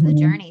that was the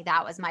journey.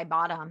 That was my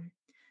bottom.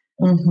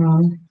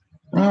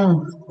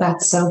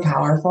 That's so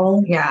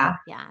powerful. Yeah.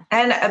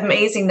 And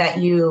amazing that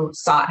you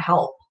sought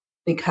help,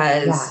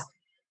 because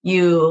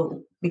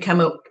you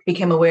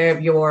became aware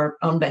of your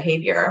own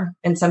behavior.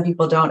 And some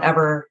people don't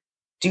ever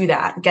do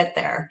that, get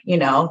there,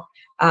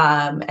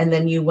 and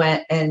then you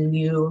went and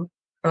you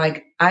were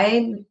like,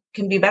 I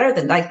can be better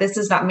than, like, this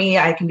is not me.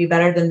 I can be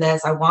better than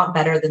this. I want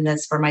better than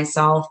this for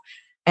myself.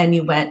 And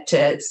you went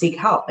to seek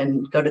help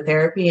and go to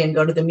therapy and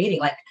go to the meeting,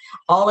 like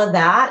all of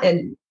that.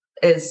 And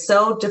is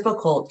so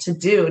difficult to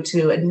do,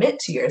 to admit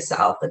to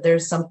yourself that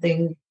there's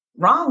something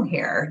wrong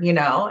here,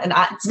 and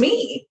it's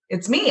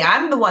me.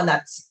 I'm the one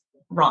that's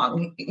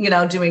wrong,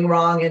 doing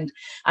wrong. And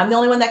I'm the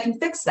only one that can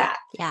fix that.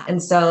 Yeah.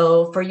 And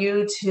so for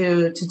you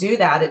to do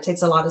that, it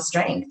takes a lot of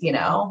strength,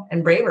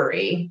 and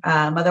bravery.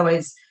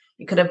 Otherwise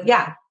you could have,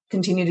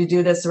 continued to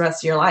do this the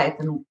rest of your life.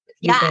 And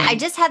Yeah, I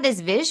just had this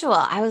visual.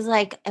 I was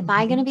like, am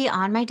I going to be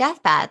on my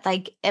deathbed?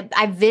 Like,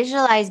 I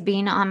visualized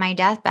being on my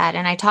deathbed.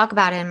 And I talk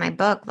about it in my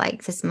book,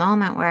 like this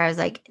moment where I was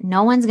like,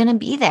 no one's going to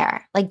be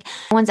there. Like,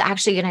 no one's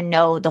actually going to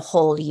know the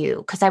whole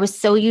you. Cause I was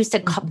so used to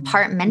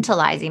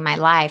compartmentalizing my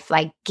life,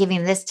 like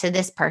giving this to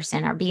this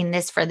person or being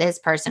this for this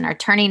person or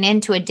turning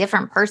into a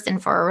different person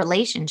for a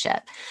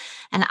relationship.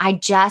 And I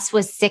just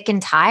was sick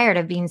and tired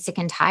of being sick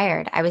and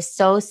tired. I was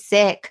so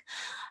sick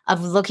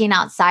of looking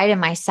outside of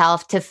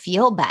myself to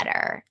feel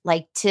better,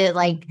 like to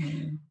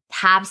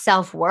have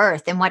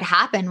self-worth. And what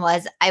happened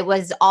was I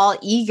was all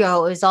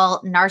ego. It was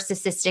all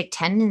narcissistic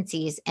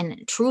tendencies.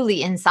 And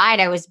truly inside,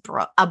 I was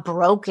a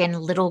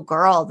broken little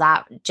girl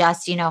that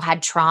just,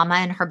 had trauma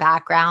in her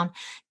background,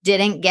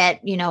 didn't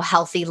get,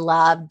 healthy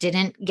love,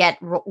 didn't get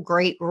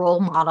great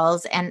role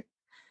models. And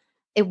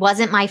it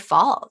wasn't my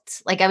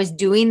fault. Like I was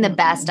doing the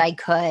best I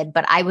could,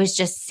 but I was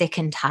just sick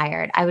and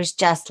tired. I was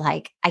just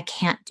like, I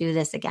can't do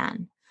this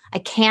again. I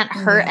can't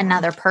hurt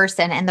another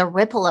person. And the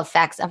ripple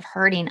effects of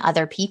hurting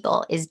other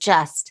people is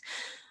just,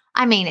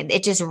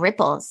 it just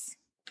ripples.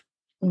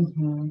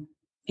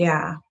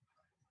 Yeah.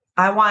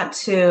 I want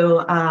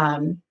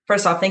to,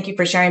 first off, thank you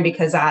for sharing,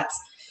 because that's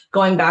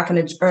going back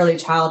into early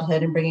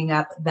childhood and bringing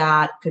up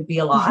that could be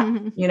a lot,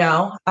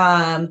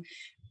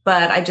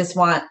 but I just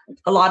want,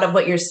 a lot of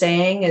what you're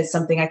saying is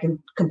something I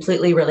can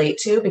completely relate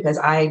to, because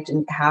I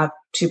didn't have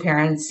two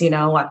parents,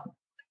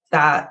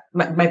 that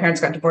my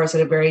parents got divorced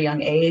at a very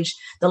young age.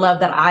 The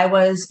love that I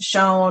was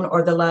shown,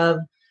 or the love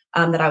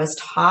that I was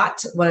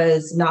taught,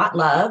 was not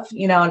love,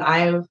 and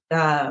I,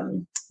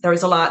 there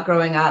was a lot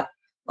growing up,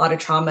 a lot of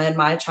trauma in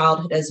my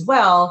childhood as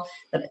well.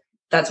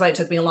 That's why it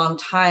took me a long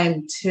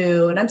time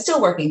and I'm still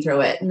working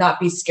through it, not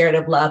be scared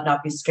of love,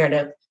 not be scared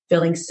of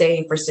feeling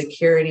safe or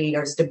security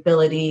or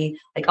stability,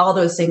 like all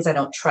those things I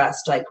don't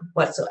trust, like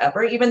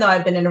whatsoever, even though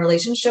I've been in a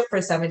relationship for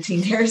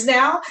 17 years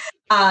now.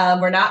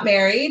 We're not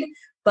married,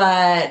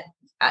 but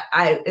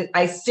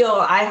I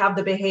still have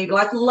the behavior.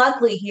 Like,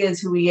 luckily he is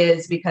who he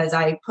is, because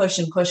I push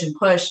and push and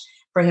push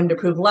for him to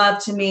prove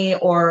love to me,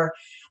 or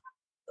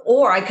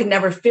I could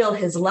never feel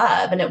his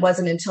love. And it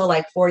wasn't until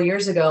like 4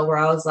 years ago where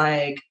I was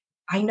like,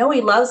 I know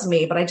he loves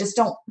me, but I just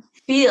don't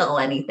feel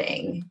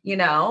anything,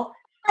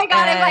 Oh my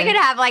God, if I could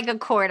have like a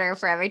quarter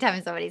for every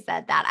time somebody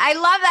said that. I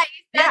love that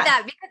you said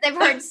that, because I've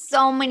heard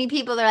so many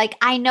people, they're like,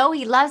 I know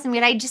he loves me,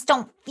 but I just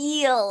don't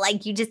feel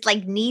like, you just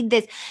like need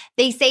this.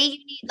 They say you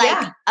need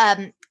like,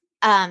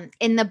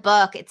 in the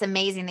book, it's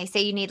amazing. They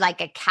say you need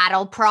like a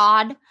cattle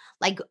prod.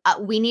 Like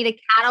we need a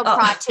cattle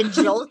prod to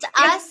jolt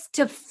us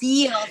to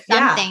feel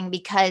something,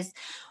 because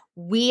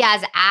we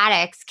as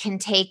addicts can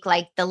take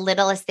like the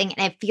littlest thing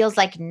and it feels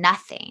like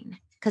nothing,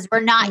 because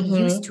we're not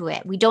used to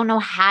it. We don't know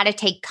how to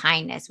take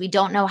kindness. We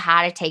don't know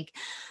how to take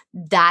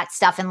that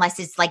stuff unless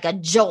it's like a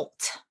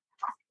jolt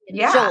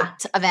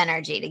of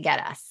energy to get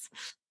us.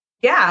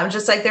 Yeah. I'm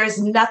just like,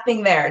 there's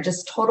nothing there,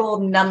 just total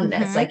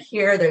numbness. Like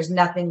here, there's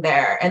nothing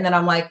there. And then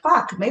I'm like,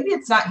 fuck, maybe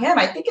it's not him.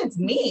 I think it's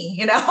me,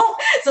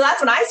 So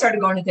that's when I started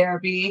going to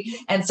therapy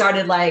and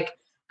started like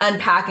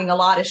unpacking a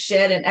lot of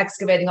shit and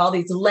excavating all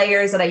these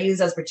layers that I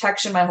use as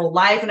protection my whole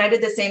life. And I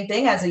did the same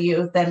thing as a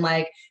youth, and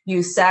like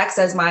use sex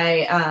as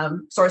my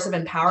source of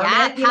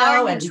empowerment. Yeah,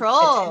 power and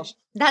control.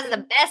 That's the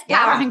best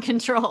power and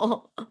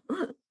control.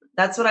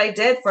 That's what I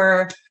did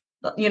for,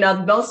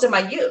 most of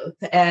my youth.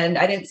 And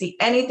I didn't see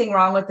anything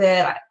wrong with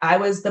it. I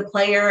was the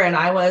player, and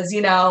I was,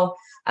 and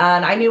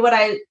I knew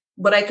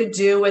what I could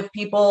do with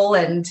people,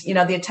 and,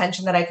 the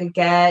attention that I could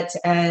get.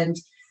 And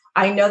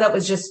I know that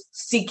was just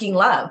seeking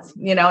love,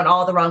 in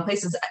all the wrong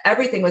places.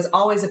 Everything was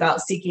always about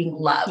seeking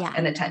love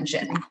and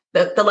attention,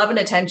 the love and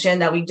attention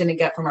that we didn't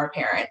get from our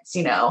parents,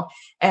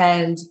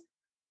 and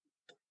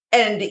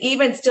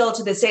even still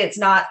to this day, it's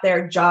not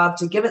their job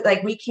to give it.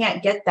 Like, we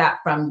can't get that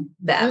from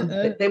them.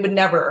 They would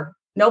never,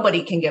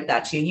 nobody can give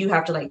that to you. You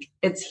have to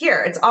it's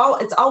here. It's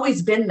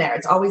always been there.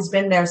 It's always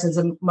been there since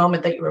the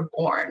moment that you were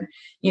born,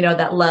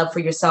 that love for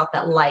yourself,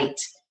 that light,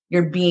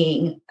 your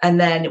being.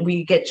 And then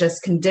we get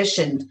just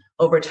conditioned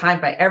over time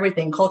by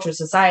everything, culture,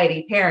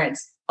 society,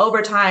 parents,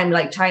 over time,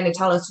 like trying to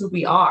tell us who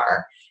we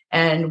are.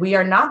 And we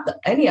are not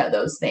any of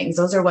those things.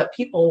 Those are what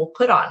people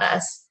put on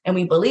us, and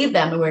we believe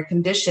them, and we're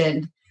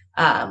conditioned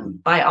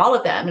by all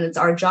of them. And it's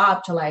our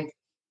job to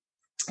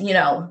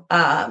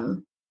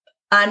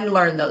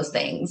unlearn those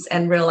things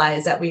and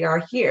realize that we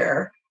are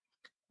here.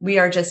 We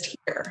are just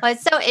here. Well,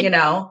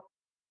 it's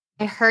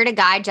I heard a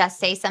guy just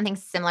say something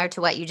similar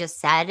to what you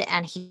just said.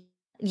 And he,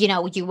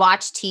 you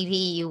watch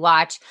TV,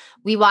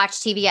 we watch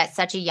TV at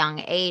such a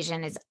young age,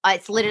 and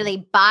it's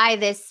literally buy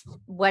this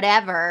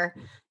whatever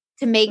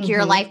to make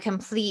your life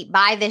complete.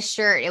 Buy this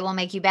shirt, it will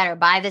make you better.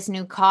 Buy this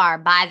new car,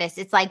 buy this.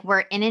 It's like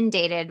we're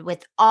inundated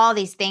with all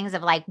these things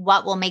of like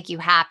what will make you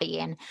happy,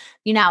 and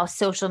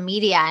social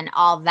media and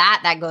all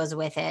that goes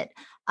with it.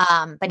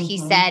 But he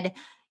said,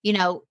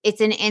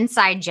 it's an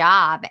inside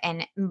job,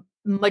 and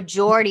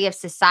majority of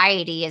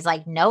society is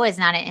like, no, it's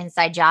not an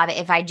inside job.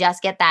 If I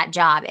just get that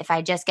job, if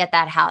I just get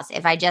that house,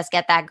 if I just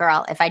get that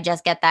girl, if I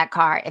just get that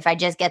car, if I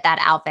just get that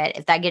outfit,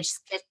 if that gets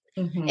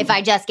If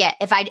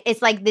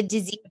it's like the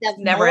disease of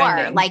Never more,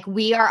 ending. like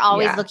we are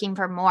always Yeah. looking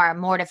for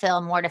more to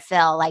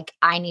fill. Like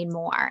I need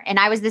more. And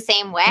I was the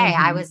same way.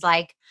 I was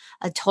like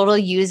a total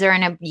user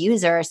and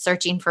abuser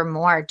searching for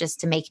more just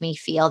to make me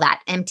feel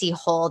that empty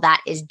hole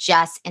that is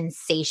just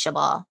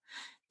insatiable.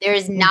 There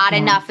is not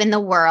enough in the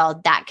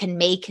world that can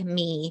make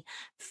me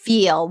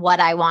feel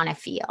what I want to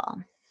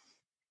feel.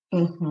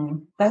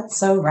 That's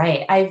so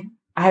right.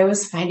 I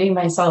was finding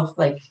myself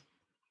like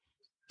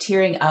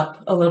tearing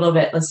up a little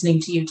bit listening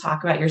to you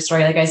talk about your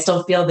story. Like I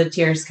still feel the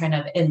tears kind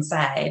of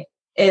inside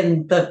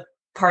in the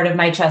part of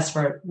my chest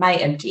where my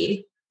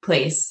empty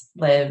place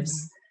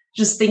lives.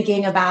 Just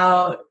thinking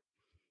about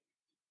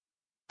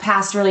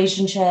past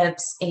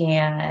relationships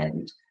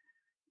and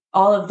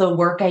all of the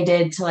work I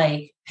did to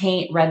like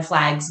paint red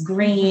flags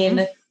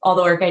green, all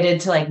the work I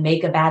did to like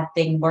make a bad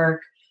thing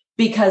work,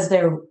 because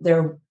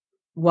there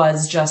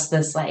was just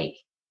this like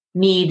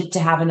need to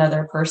have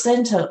another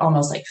person to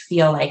almost like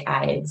feel like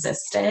I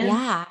existed.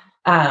 Yeah.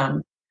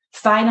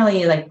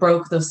 Finally like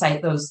broke those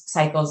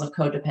cycles of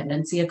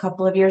codependency a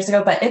couple of years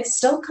ago, but it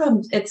still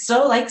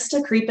likes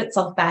to creep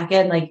itself back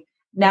in. Like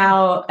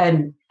now,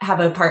 and have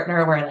a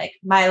partner where like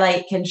my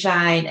light can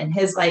shine and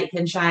his light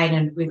can shine,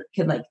 and we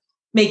can like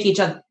make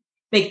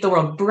the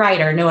world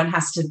brighter. No one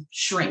has to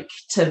shrink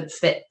to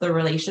fit the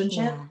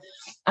relationship.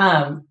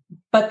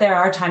 But there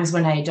are times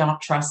when I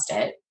don't trust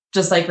it.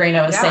 Just like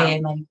Raina was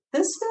saying, like,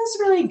 this feels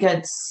really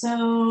good.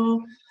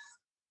 So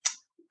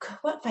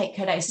what fight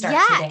could I start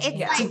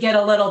today to get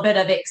a little bit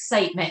of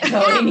excitement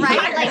going? Yeah,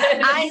 right. Like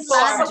I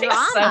love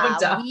drama.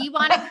 So we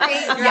want to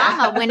create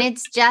drama when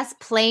it's just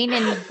plain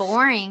and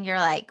boring. You're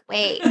like,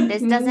 wait,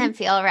 this doesn't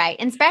feel right.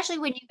 And especially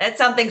when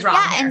something's wrong.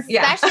 Yeah, and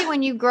especially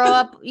when you grow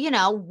up,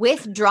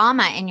 with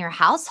drama in your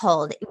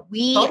household,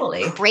 we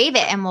crave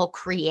it and we'll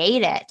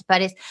create it.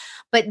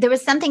 But there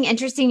was something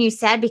interesting you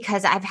said,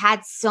 because I've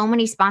had so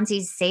many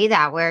sponsees say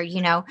that where,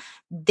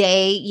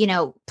 they,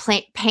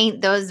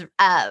 paint those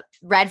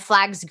red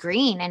flags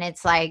green. And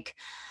it's like,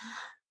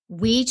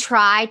 we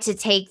try to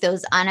take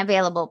those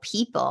unavailable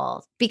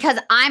people because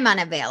I'm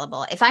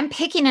unavailable. If I'm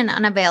picking an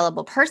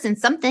unavailable person,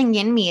 something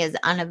in me is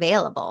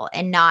unavailable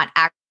and not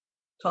actually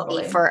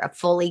for a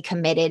fully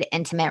committed,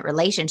 intimate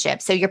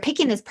relationship. So you're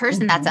picking this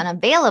person that's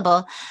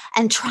unavailable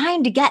and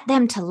trying to get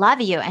them to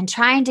love you and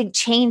trying to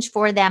change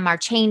for them or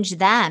change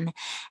them.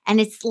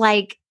 And it's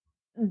like,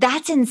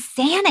 that's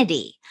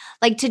insanity.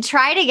 Like to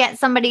try to get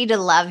somebody to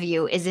love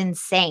you is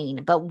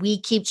insane, but we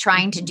keep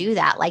trying to do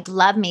that. Like,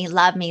 love me,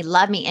 love me,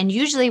 love me. And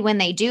usually when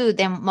they do,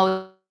 then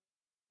most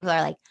people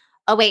are like,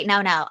 oh wait,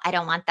 no, I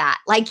don't want that.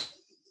 Like,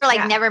 you're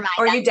like, never mind.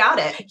 Or you doubt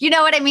it. You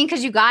know what I mean?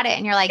 Cause you got it.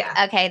 And you're like,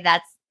 okay,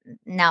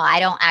 no, I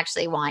don't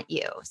actually want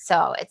you.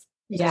 So it's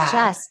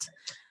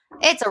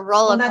a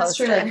roller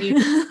coaster. That's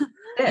true.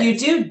 You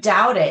do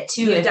doubt it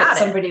too. If it's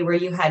somebody where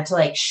you had to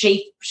like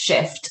shape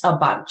shift a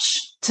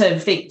bunch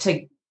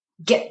to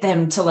get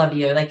them to love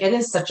you. Like it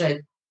is such a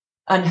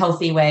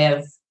unhealthy way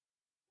of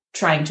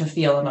trying to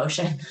feel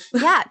emotion.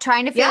 Yeah.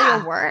 Trying to feel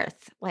your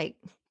worth. Like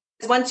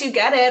once you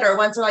get it, or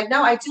once they're like,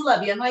 no, I do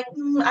love you. I'm like,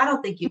 I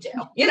don't think you do.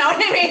 You know what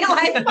I mean?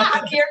 Like,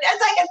 fuck,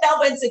 it's like a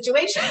no-win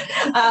situation.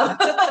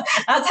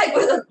 That's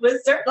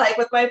like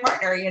with my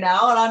partner, and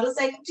I'm just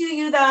like, do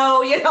you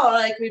though?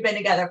 Like we've been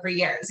together for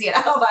years,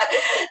 but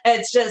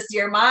it's just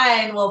your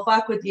mind will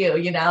fuck with you,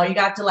 you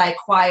got to like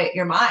quiet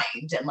your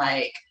mind and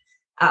like,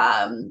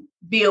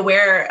 be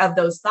aware of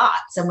those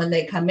thoughts. And when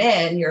they come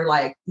in, you're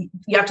like,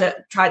 you have to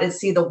try to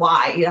see the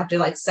why. You have to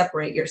like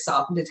separate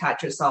yourself and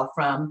detach yourself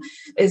from,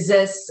 is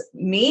this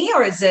me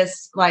or is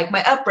this like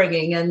my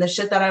upbringing and the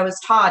shit that I was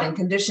taught and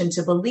conditioned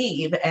to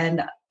believe?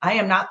 And I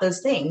am not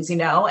those things,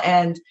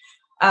 and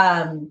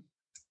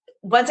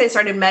once I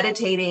started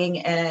meditating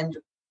and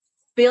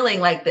feeling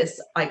like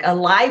this, like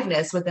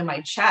aliveness within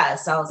my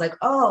chest, I was like,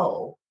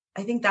 oh,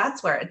 I think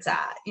that's where it's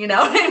at. You know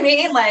what I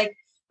mean? Like,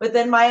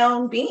 within my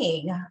own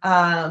being.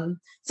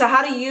 So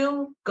how do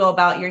you go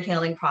about your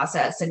healing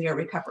process and your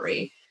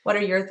recovery? What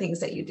are your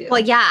things that you do? Well,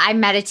 yeah, I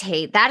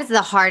meditate. That is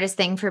the hardest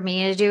thing for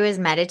me to do is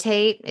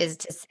meditate, is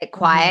to sit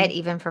quiet,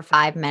 even for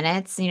 5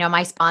 minutes.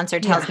 My sponsor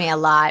tells me a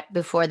lot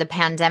before the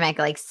pandemic,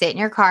 like sit in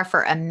your car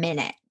for a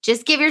minute.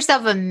 Just give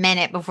yourself a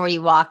minute before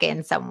you walk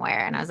in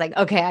somewhere. And I was like,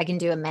 okay, I can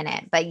do a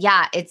minute. But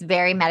yeah, it's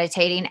very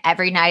meditating.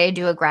 Every night I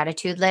do a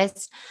gratitude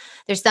list.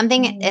 There's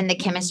something in the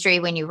chemistry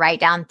when you write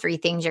down 3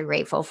 things you're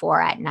grateful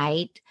for at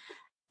night.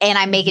 And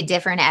I make it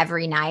different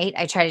every night.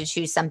 I try to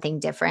choose something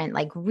different,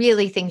 like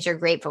really things you're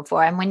grateful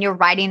for. And when you're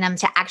writing them,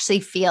 to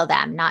actually feel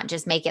them, not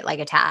just make it like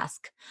a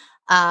task.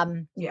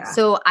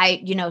 So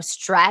I,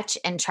 stretch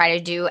and try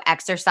to do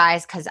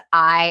exercise because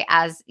I,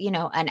 as,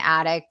 an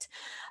addict,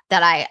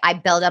 that I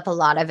build up a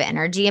lot of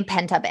energy and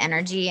pent up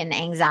energy and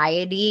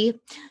anxiety.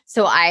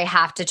 So I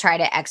have to try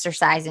to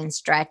exercise and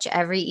stretch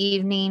every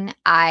evening.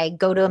 I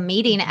go to a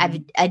meeting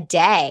a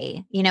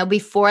day.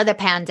 Before the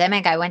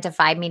pandemic, I went to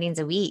 5 meetings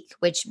a week,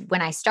 which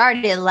when I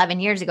started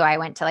 11 years ago, I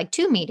went to like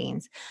 2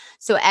 meetings.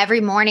 So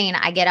every morning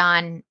I get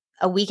on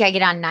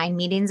 9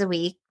 meetings a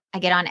week. I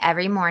get on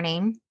every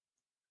morning.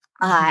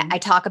 I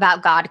talk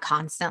about God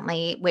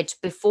constantly, which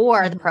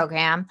before the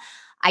program,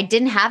 I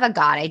didn't have a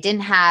God. I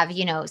didn't have,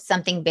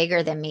 something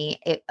bigger than me,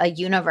 a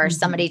universe,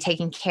 somebody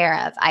taking care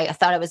of. I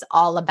thought it was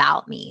all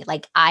about me.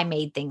 Like I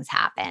made things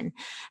happen.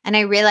 And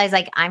I realized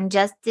like I'm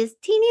just this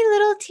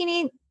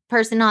teeny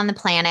person on the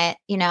planet,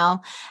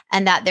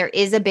 and that there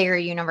is a bigger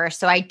universe.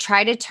 So I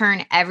try to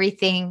turn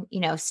everything,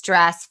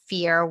 stress,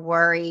 fear,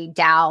 worry,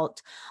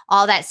 doubt,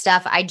 all that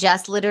stuff. I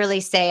just literally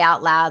say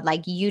out loud,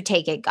 like, you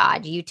take it,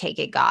 God, you take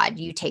it, God,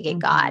 you take it,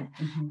 God.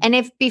 And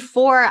if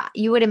before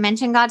you would have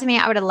mentioned God to me,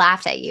 I would have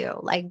laughed at you.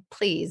 Like,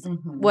 please,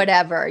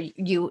 whatever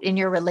you in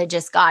your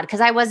religious God.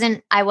 Cause I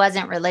wasn't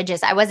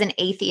religious. I wasn't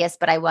atheist,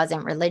 but I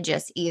wasn't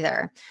religious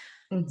either.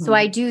 So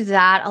I do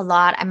that a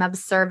lot. I'm of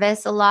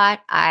service a lot.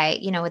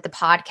 With the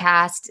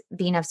podcast,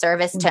 being of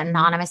service to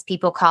anonymous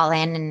people call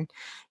in and,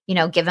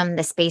 give them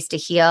the space to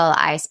heal.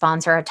 I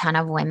sponsor a ton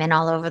of women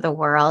all over the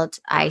world.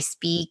 I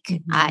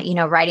speak,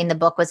 writing the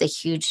book was a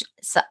huge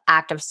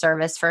act of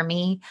service for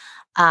me.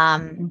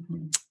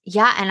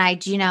 Yeah.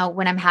 And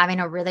when I'm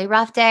having a really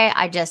rough day,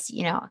 I just,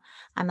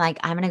 I'm like,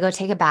 I'm going to go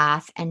take a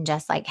bath and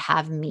just like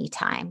have me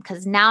time.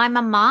 Cause now I'm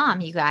a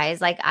mom, you guys.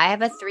 Like I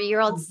have a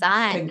 3-year-old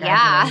son.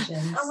 Yeah.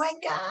 Oh my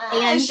gosh.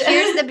 And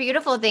here's the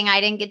beautiful thing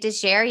I didn't get to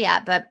share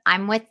yet, but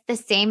I'm with the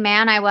same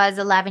man I was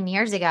 11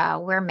 years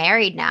ago. We're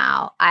married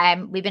now.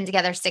 We've been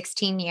together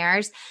 16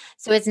 years.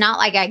 So it's not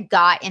like I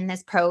got in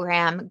this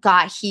program,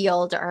 got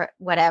healed or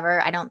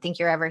whatever. I don't think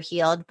you're ever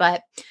healed,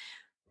 but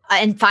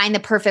and find the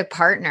perfect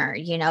partner,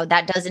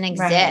 that doesn't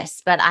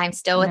exist, but I'm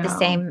still with the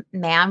same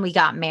man. We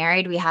got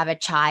married. We have a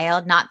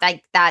child, not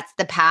like that's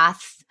the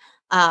path.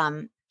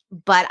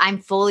 But I'm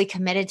fully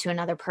committed to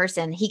another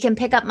person. He can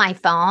pick up my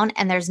phone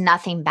and there's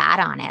nothing bad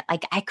on it.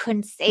 Like I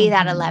couldn't say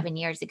that 11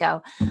 years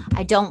ago.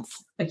 I don't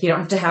like, you don't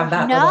have to have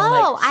that. No,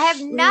 little, like, I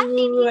have nothing.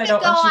 You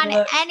can go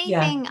on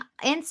anything, Yeah.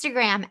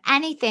 Instagram,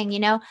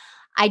 anything,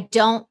 I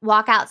don't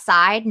walk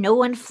outside. No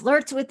one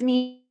flirts with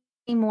me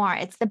anymore.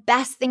 It's the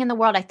best thing in the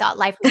world. I thought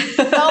life was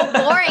so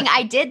boring.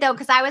 I did though,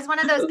 because I was one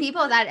of those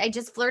people that I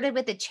just flirted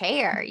with a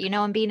chair,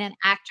 and being an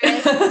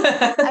actress,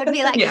 I would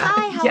be like,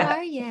 hi, how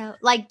are you?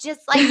 Like,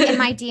 just like in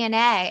my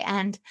DNA.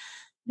 And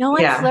no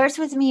one flirts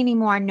with me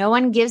anymore. No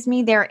one gives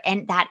me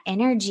that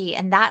energy.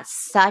 And that's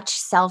such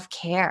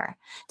self-care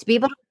to be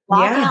able to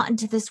walk out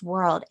into this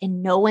world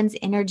and no one's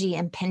energy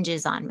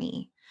impinges on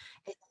me.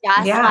 It's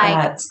just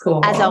that's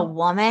cool. As a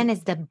woman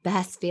is the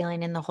best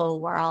feeling in the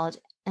whole world.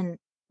 And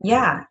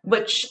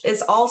which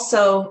is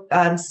also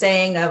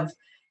saying of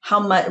how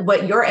much,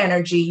 what your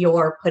energy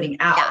you're putting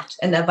out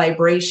and the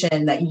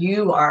vibration that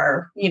you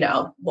are,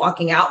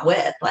 walking out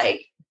with,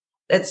 like,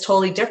 it's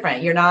totally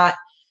different. You're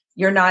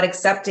not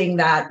accepting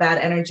that bad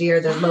energy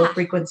or the low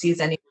frequencies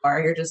anymore.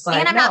 You're just like,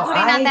 and I'm not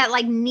putting on that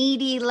like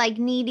needy,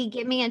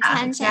 give me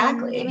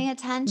attention, give me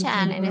attention.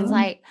 And it's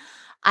like,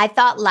 I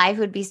thought life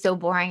would be so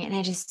boring and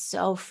it is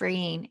so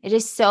freeing. It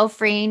is so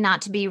freeing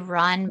not to be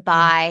run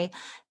by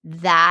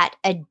that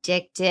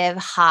addictive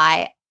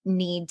high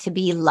need to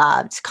be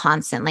loved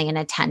constantly and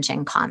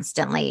attention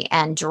constantly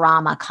and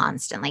drama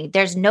constantly.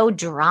 There's no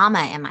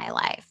drama in my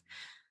life.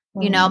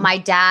 My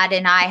dad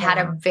and I had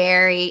a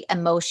very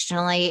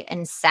emotionally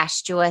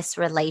incestuous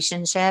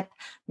relationship,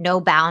 no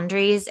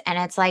boundaries. And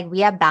it's like, we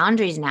have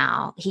boundaries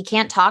now. He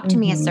can't talk to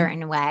me a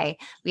certain way.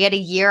 We had a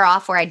year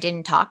off where I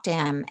didn't talk to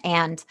him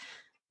and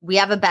we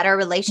have a better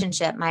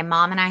relationship. My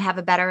mom and I have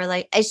a better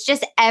relationship. It's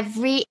just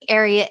every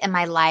area in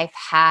my life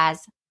has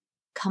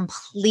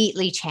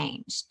completely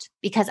changed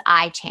because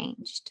I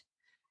changed.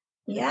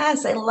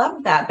 Yes, I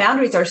love that.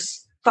 Boundaries are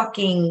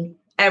fucking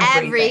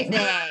everything.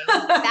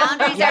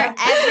 Boundaries are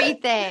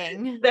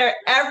everything. They're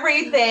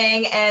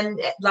everything.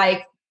 And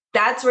like,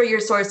 that's where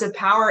your source of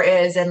power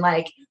is. And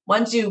like,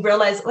 once you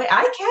realize, wait,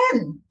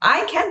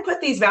 I can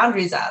put these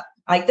boundaries up.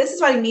 Like, this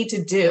is what I need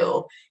to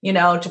do,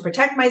 to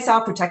protect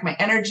myself, protect my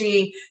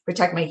energy,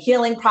 protect my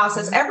healing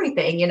process,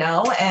 everything,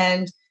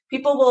 and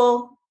people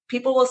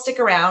will stick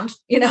around,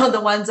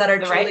 the ones that are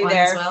truly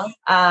there.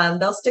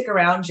 They'll stick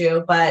around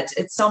you, but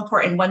it's so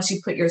important once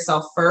you put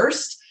yourself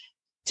first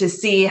to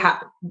see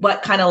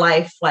what kind of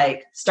life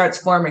like starts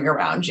forming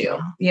around you.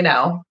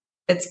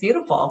 It's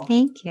beautiful.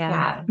 Thank you.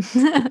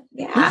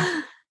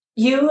 Yeah.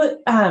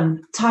 You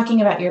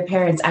talking about your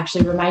parents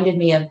actually reminded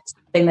me of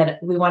something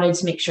that we wanted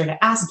to make sure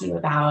to ask you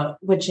about,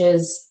 which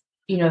is,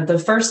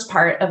 the first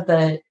part of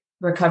the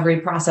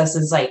recovery process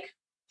is like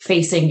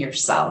facing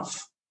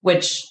yourself,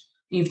 which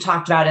you've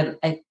talked about.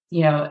 And,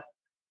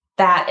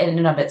 that in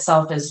and of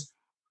itself is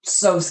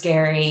so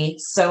scary,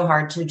 so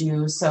hard to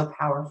do, so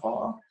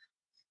powerful.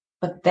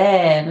 But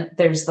then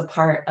there's the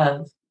part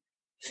of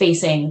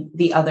facing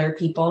the other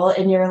people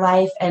in your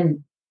life.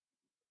 And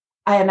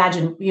I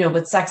imagine,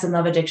 with sex and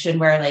love addiction,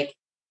 where like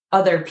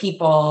other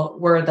people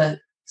were the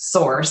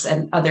source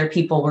and other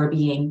people were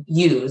being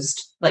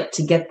used like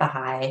to get the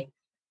high,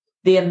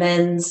 the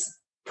amends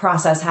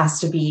process has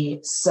to be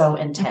so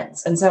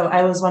intense. And so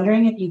I was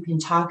wondering if you can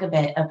talk a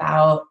bit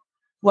about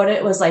what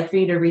it was like for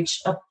you to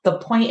reach the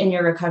point in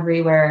your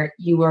recovery where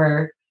you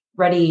were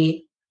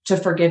ready to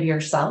forgive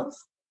yourself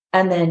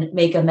and then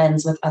make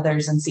amends with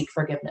others and seek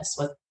forgiveness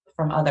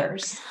from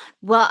others?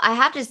 Well, I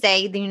have to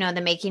say,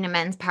 the making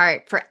amends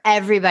part for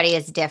everybody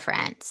is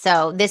different.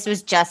 So this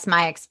was just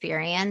my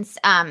experience.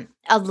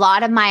 A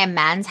lot of my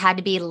amends had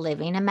to be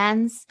living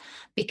amends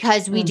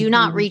because we do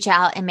not reach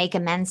out and make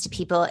amends to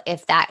people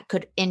if that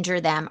could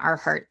injure them or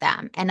hurt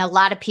them. And a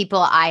lot of people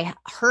I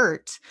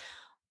hurt,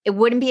 it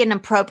wouldn't be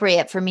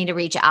inappropriate for me to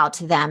reach out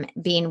to them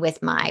being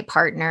with my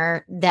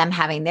partner, them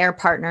having their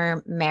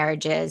partner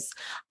marriages.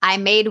 I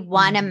made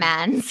one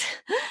amends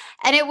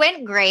and it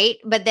went great,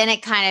 but then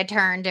it kind of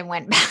turned and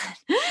went bad.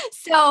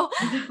 So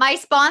my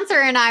sponsor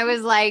and I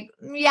was like,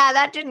 yeah,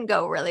 that didn't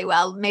go really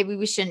well. Maybe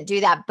we shouldn't do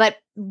that. But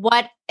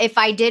what if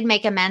I did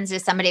make amends to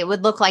somebody? It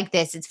would look like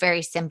this. It's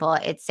very simple.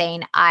 It's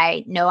saying,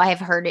 I know I have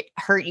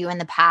hurt you in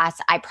the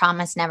past. I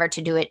promise never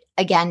to do it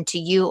again to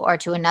you or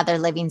to another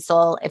living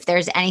soul. If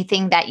there's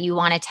anything that you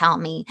want to tell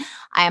me,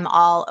 I am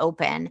all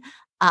open.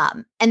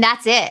 And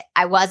that's it.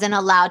 I wasn't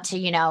allowed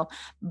to,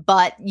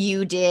 but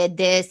you did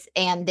this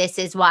and this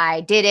is why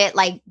I did it,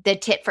 like the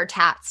tit for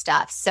tat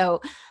stuff.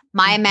 So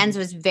my amends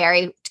was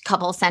very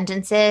couple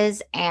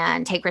sentences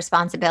and take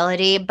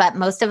responsibility, but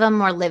most of them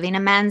were living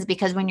amends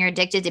because when you're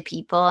addicted to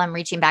people, I'm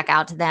reaching back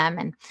out to them.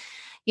 And,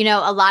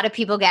 a lot of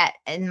people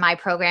in my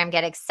program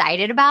get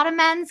excited about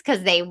amends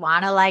because they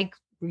want to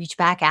reach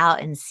back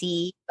out and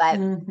see, but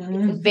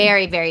it's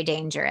very, very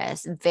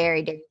dangerous,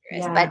 very dangerous.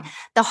 Yeah. But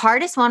the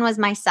hardest one was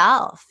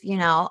myself.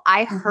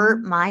 I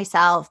hurt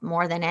myself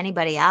more than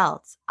anybody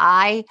else.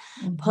 I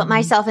put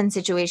myself in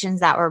situations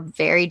that were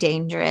very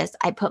dangerous.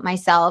 I put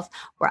myself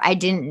where I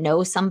didn't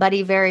know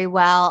somebody very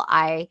well.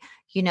 I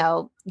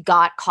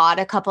got caught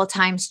a couple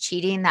times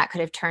cheating that could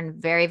have turned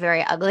very,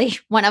 very ugly.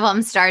 One of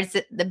them starts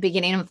at the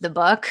beginning of the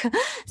book.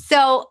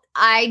 So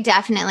I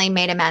definitely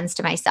made amends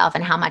to myself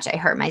and how much I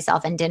hurt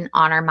myself and didn't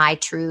honor my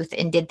truth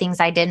and did things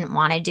I didn't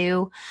want to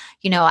do.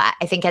 I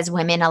think as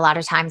women, a lot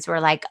of times we're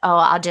like, oh,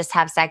 I'll just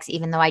have sex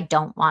even though I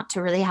don't want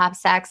to really have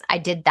sex. I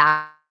did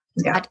that.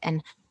 Yeah.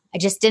 And I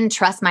just didn't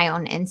trust my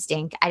own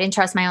instinct. I didn't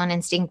trust my own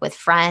instinct with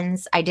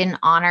friends. I didn't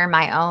honor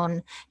my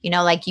own,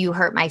 you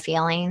hurt my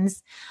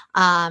feelings.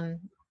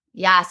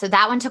 Yeah. So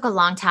that one took a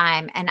long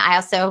time. And I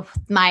also,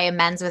 my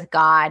amends with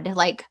God,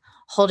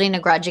 holding a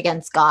grudge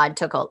against God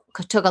took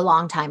a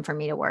long time for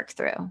me to work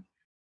through.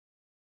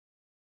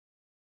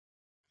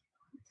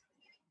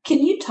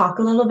 Can you talk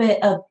a little bit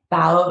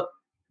about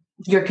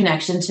your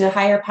connection to a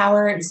higher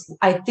power?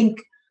 I think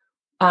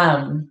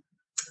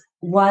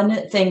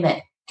one thing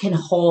that can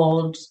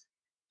hold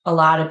a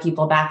lot of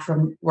people back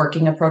from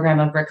working a program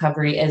of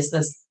recovery is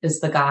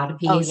the God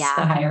piece,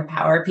 the higher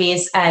power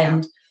piece.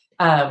 And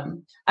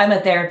I'm a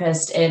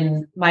therapist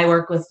in my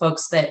work with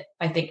folks that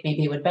I think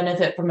maybe would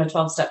benefit from a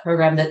 12-step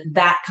program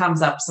that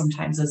comes up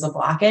sometimes as a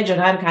blockage.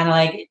 And I'm kind of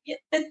like,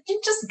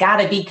 you just got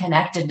to be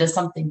connected to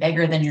something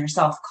bigger than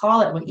yourself.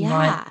 Call it what you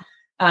want.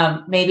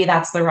 Maybe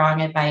that's the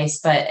wrong advice,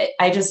 but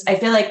I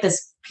feel like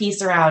this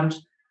piece around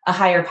a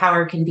higher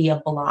power can be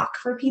a block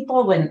for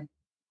people when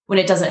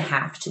it doesn't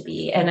have to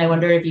be. And I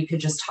wonder if you could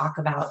just talk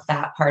about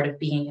that part of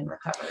being in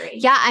recovery.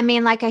 Yeah. I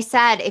mean, like I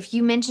said, if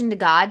you mentioned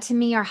God to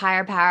me or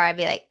higher power, I'd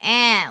be like,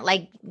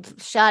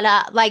 shut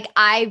up.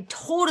 I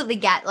totally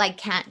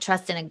can't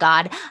trust in a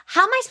God.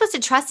 How am I supposed to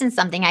trust in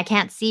something I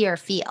can't see or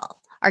feel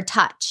or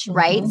touch?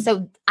 Right.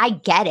 So I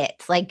get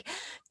it.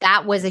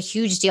 That was a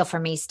huge deal for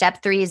me.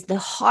 Step 3 is the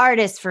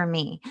hardest for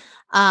me.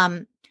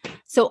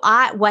 So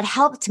what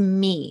helped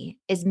me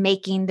is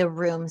making the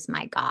rooms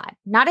my God,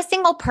 not a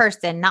single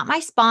person, not my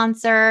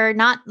sponsor,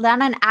 not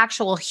an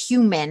actual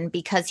human,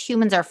 because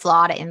humans are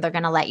flawed and they're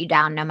going to let you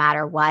down no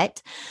matter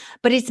what,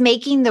 but it's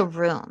making the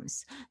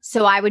rooms.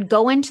 So I would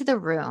go into the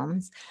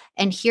rooms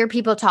and hear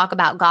people talk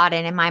about God.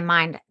 And in my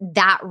mind,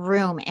 that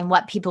room and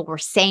what people were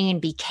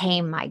saying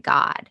became my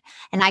God.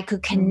 And I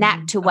could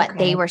connect to what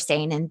they were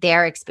saying and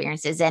their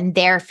experiences and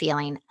their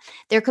feeling.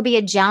 There could be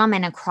a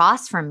gentleman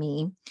across from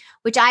me,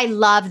 which I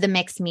love the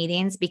mixed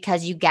meetings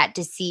because you get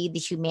to see the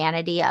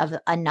humanity of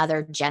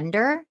another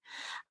gender.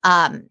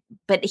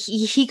 But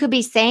he could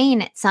be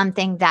saying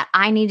something that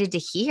I needed to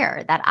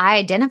hear, that I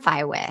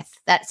identify with,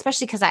 that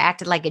especially because I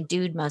acted like a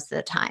dude most of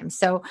the time.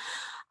 So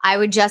I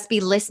would just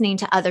be listening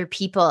to other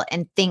people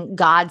and think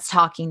God's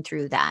talking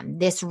through them.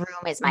 This room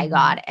is my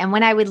God. And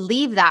when I would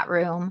leave that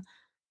room,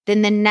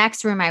 then the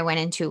next room I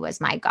went into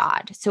was my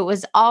God. So it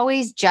was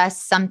always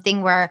just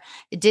something where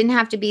it didn't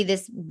have to be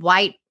this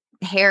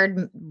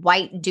white-haired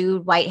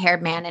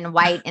white-haired man in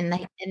white in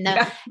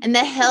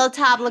the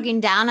hilltop looking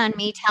down on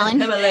me, telling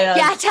me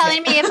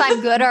if I'm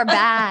good or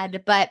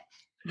bad. But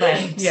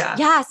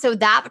so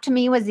that to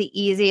me was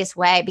the easiest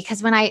way,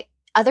 because when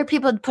other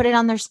people would put it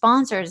on their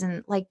sponsors,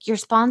 and your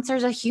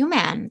sponsor's a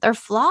human, they're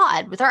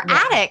flawed, they're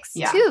addicts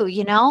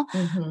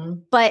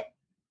too, But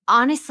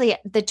honestly,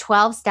 the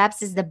 12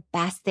 steps is the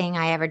best thing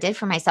I ever did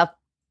for myself.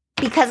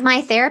 Because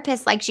my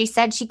therapist, like she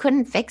said, she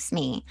couldn't fix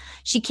me.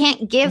 She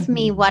can't give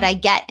me what I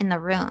get in the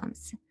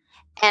rooms.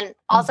 And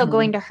also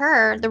going to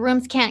her, the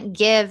rooms can't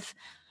give,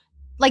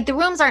 the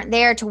rooms aren't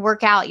there to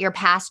work out your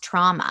past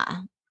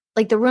trauma.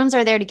 like the rooms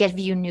are there to give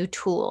you new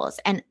tools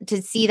and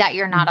to see that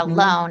you're not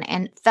alone,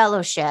 and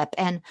fellowship,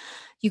 and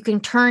you can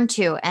turn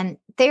to, and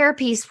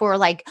therapies for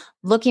like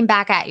looking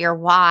back at your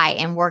why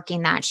and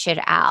working that shit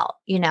out,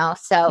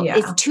 So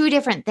it's two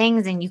different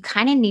things, and you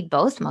kind of need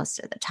both most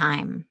of the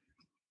time.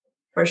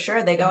 For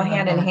sure. They go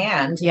hand in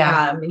hand.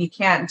 Yeah. And you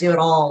can't do it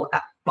all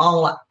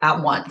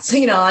at once.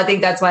 I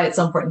think that's why it's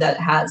so important that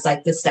it has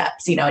like the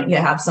steps, you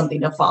have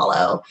something to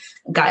follow,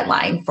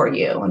 guideline for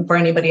you and for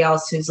anybody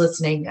else who's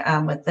listening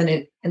with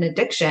an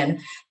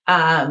addiction.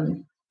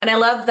 And I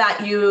love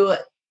that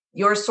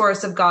your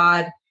source of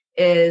God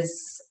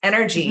is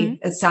energy.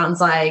 It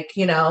sounds like,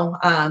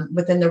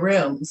 within the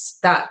rooms,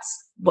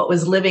 that's what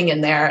was living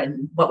in there,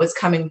 and what was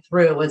coming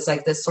through was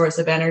like this source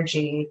of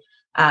energy.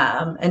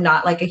 And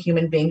not like a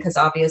human being, because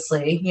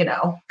obviously,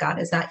 God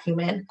is not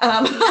human.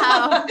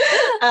 No.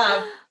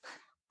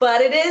 But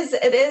it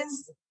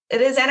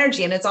is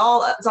energy, and it's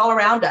all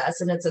around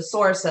us, and it's a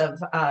source of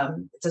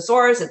it's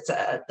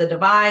the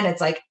divine.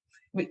 It's like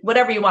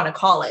whatever you want to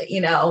call it,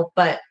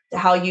 but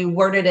how you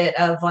worded it,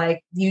 of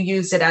like you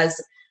used it as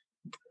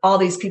all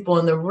these people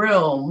in the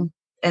room,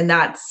 and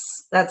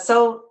that's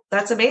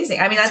amazing.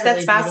 I mean, that's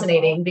really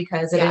fascinating,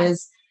 because it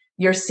is.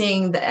 You're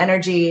seeing the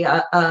energy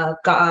of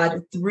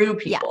God through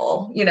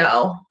people,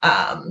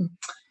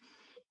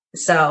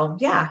 So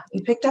yeah,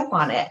 you picked up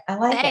on it. I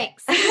like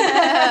Thanks.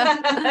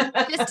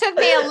 it. Just took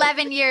me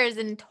 11 years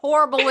and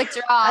horrible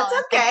withdrawal.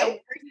 That's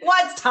okay.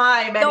 What's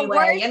time anyway? The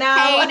worst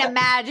pain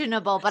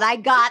imaginable, but I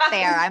got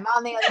there. I'm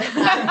on the other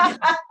side.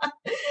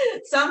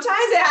 Sometimes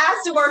it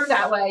has to work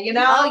that way,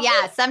 Oh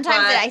yeah.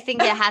 Sometimes I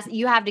think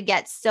you have to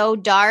get so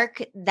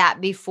dark that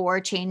before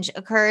change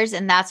occurs.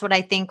 And that's what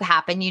I think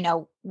happened,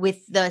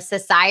 with the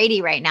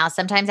society right now.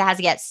 Sometimes it has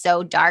to get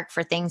so dark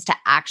for things to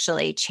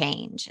actually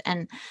change.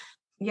 And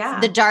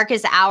the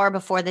darkest hour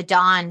before the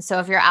dawn. So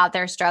if you're out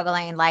there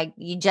struggling, like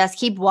you just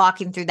keep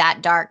walking through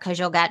that dark, because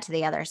you'll get to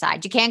the other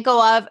side. You can't go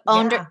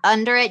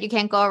under it. You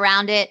can't go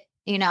around it.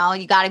 You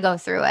got to go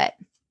through it.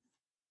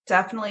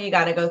 Definitely. You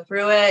got to go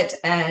through it.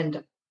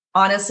 And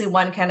honestly,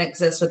 one can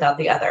exist without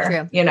the other.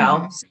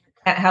 True.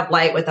 Can't have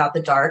light without the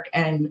dark,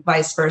 and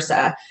vice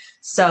versa.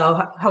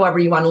 So however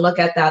you want to look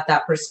at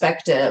that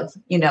perspective,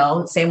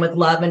 same with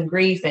love and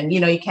grief, and,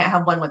 you can't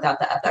have one without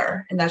the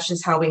other. And that's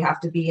just how we have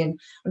to be. And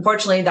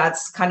unfortunately,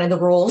 that's kind of the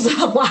rules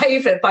of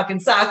life. It fucking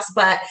sucks,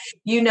 but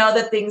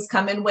that things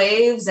come in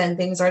waves and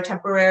things are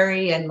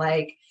temporary, and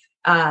like,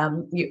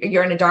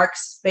 you're in a dark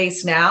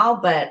space now,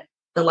 but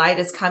the light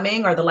is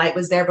coming, or the light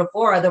was there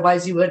before.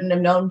 Otherwise you wouldn't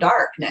have known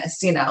darkness,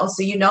 so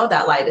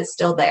that light is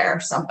still there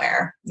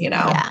somewhere,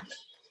 Yeah.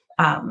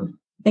 I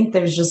think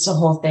there's just a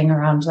whole thing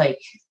around like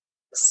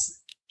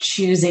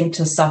choosing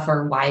to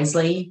suffer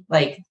wisely.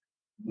 Like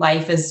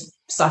life is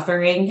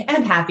suffering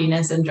and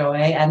happiness and joy,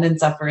 and then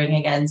suffering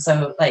again.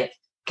 So like,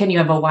 can you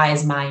have a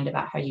wise mind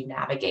about how you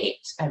navigate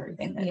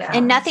everything?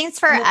 And nothing's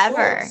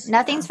forever.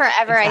 Nothing's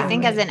forever. Exactly. I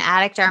think as an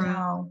addict,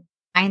 our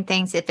mind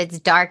thinks if it's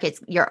dark,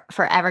 you're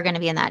forever going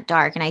to be in that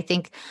dark. And I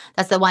think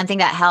that's the one thing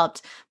that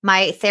helped.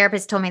 My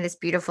therapist told me this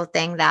beautiful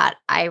thing that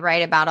I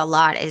write about a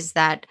lot, is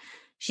that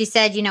she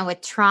said,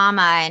 with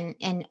trauma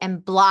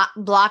and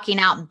blocking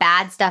out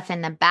bad stuff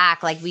in the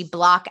back, like we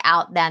block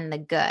out then the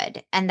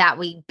good, and that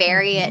we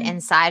bury it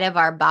inside of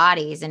our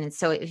bodies. And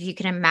so if you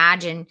can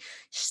imagine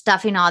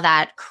stuffing all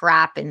that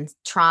crap and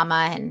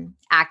trauma and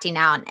acting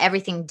out and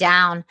everything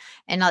down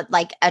in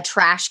like a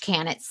trash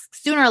can, it's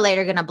sooner or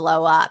later going to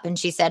blow up. And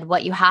she said,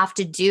 what you have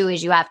to do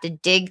is you have to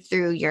dig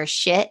through your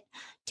shit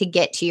to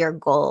get to your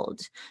gold.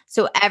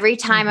 So every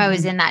time I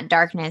was in that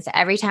darkness,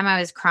 every time I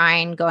was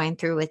crying, going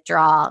through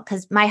withdrawal,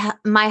 because my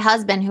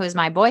husband, who was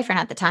my boyfriend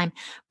at the time,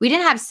 we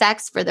didn't have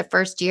sex for the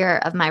first year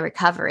of my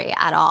recovery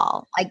at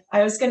all. Like,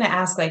 I was going to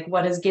ask, like,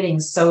 what does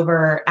getting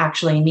sober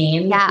actually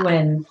mean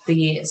when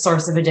the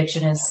source of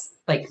addiction is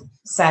like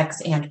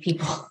sex and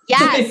people?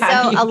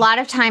 Yeah. So a lot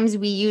of times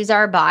we use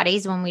our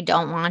bodies when we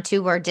don't want to.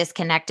 We're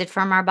disconnected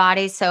from our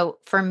bodies. So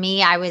for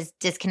me, I was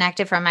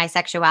disconnected from my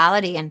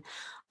sexuality, and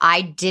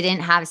I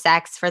didn't have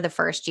sex for the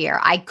first year.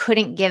 I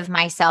couldn't give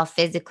myself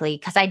physically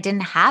because I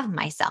didn't have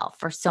myself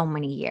for so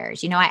many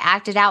years. I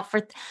acted out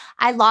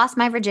I lost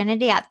my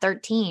virginity at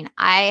 13.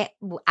 I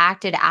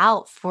acted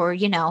out for,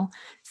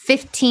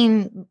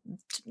 15,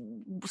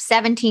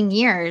 17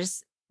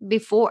 years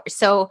before.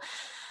 So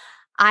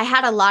I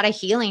had a lot of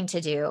healing to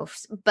do,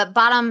 but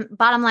bottom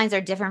lines are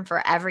different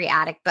for every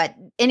addict. But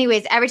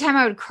anyways, every time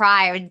I would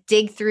cry, I would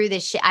dig through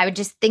this shit. I would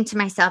just think to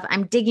myself,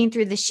 I'm digging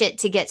through the shit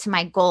to get to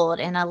my gold,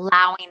 and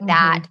allowing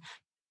that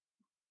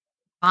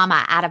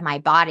trauma out of my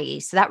body.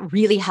 So that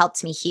really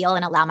helped me heal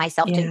and allow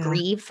myself to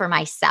grieve for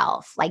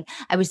myself. Like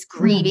I was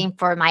grieving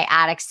for my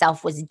addict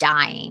self was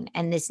dying,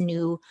 and this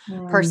new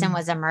person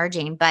was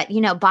emerging. But,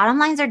 bottom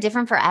lines are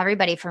different for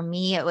everybody. For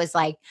me, it was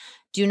like,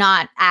 do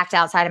not act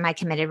outside of my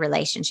committed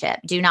relationship.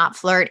 Do not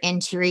flirt,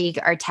 intrigue,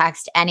 or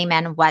text any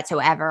men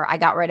whatsoever. I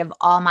got rid of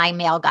all my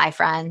male guy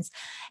friends.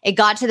 It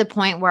got to the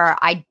point where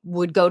I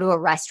would go to a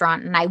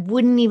restaurant and I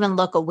wouldn't even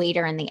look a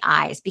waiter in the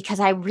eyes, because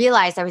I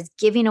realized I was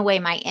giving away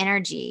my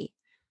energy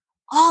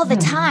all the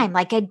time.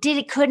 Like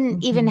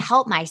couldn't even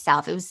help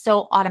myself. It was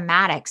so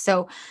automatic.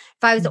 So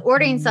if I was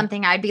ordering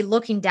something, I'd be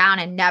looking down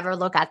and never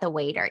look at the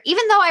waiter,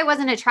 even though I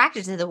wasn't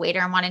attracted to the waiter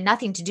and wanted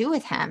nothing to do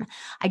with him.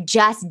 I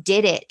just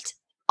did it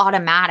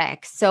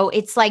automatic. So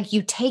it's like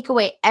you take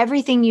away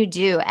everything you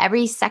do,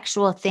 every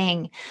sexual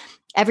thing,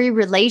 every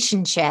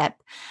relationship,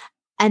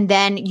 and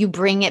then you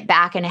bring it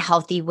back in a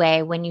healthy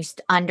way when you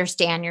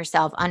understand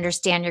yourself,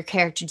 understand your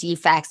character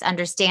defects,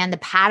 understand the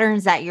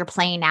patterns that you're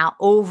playing out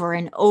over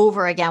and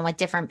over again with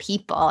different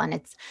people.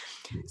 And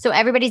so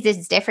everybody's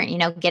is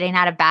different, getting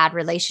out of bad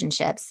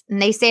relationships.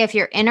 And they say if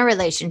you're in a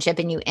relationship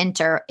and you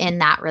enter in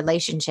that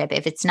relationship,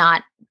 if it's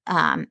not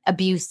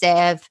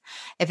abusive,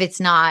 if it's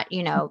not,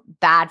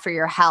 bad for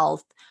your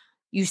health,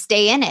 you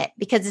stay in it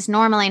because it's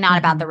normally not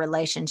about the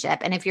relationship.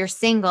 And if you're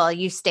single,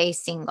 you stay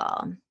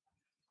single.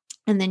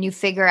 And then you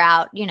figure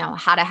out,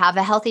 how to have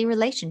a healthy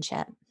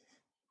relationship.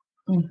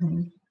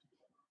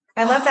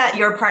 I love that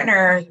your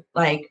partner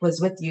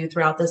was with you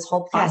throughout this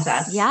whole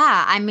process. Yes.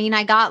 Yeah. I mean,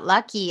 I got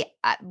lucky,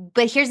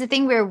 but here's the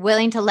thing. We were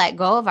willing to let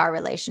go of our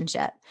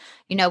relationship.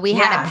 We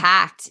had a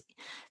pact.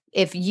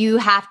 If you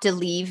have to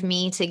leave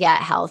me to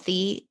get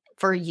healthy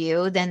for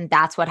you, then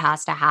that's what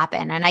has to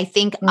happen. And I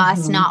think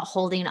us not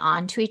holding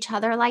on to each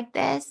other like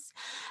this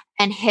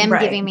and him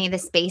giving me the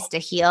space to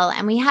heal.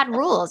 And we had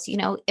rules,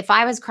 if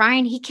I was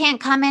crying, he can't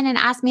come in and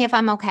ask me if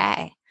I'm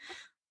okay.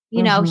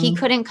 He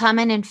couldn't come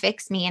in and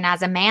fix me. And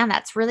as a man,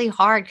 that's really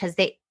hard because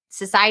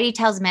society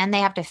tells men they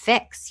have to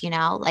fix,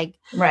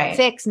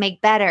 fix,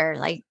 make better.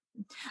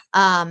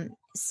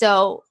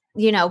 So,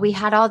 we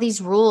had all these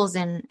rules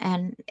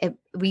and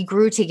we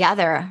grew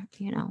together,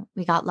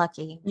 we got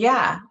lucky.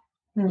 Yeah.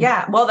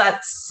 Yeah. Well,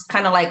 that's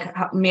kind of like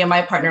how me and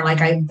my partner,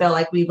 I feel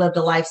like we lived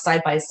a life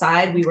side by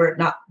side. We were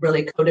not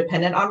really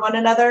codependent on one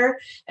another,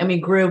 and we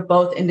grew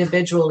both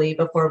individually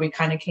before we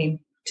kind of came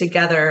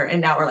together, and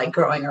now we're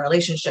growing a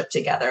relationship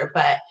together.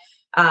 But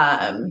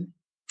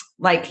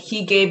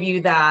he gave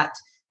you that,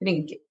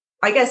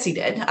 I guess he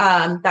did,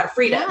 that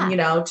freedom,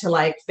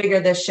 to figure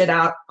this shit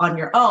out on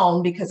your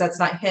own, because that's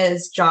not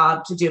his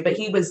job to do, but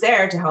he was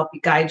there to help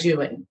you, guide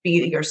you, and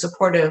be your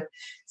supportive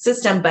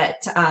system.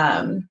 But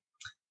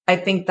I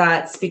think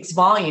that speaks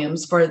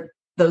volumes for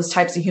those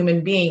types of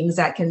human beings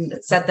that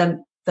can set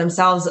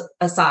themselves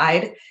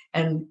aside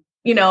and,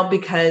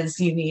 because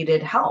you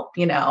needed help,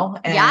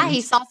 and,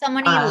 he saw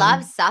someone he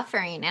loves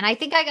suffering. And I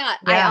think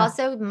I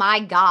also, my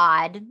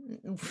God,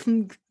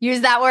 use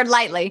that word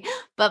lightly,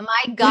 but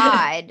my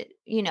God,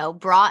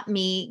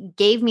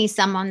 gave me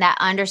someone that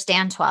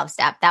understand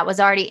 12-step, that was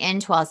already in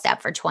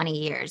 12-step for 20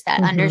 years,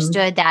 that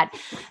understood that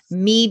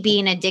me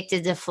being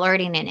addicted to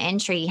flirting and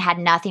entry had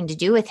nothing to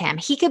do with him.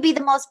 He could be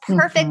the most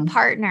perfect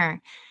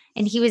partner,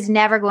 and he was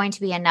never going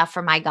to be enough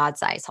for my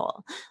God-sized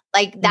hole.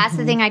 That's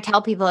the thing I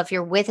tell people. If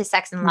you're with a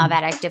sex and love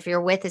addict, if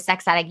you're with a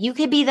sex addict, you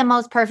could be the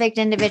most perfect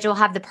individual,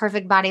 have the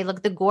perfect body,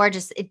 look the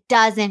gorgeous. It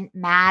doesn't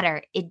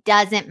matter. It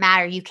doesn't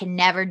matter. You can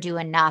never do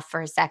enough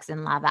for a sex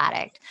and love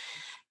addict.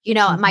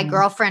 My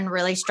girlfriend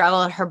really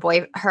struggled.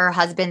 Her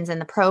husband's in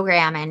the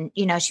program, and,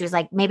 she was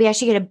like, maybe I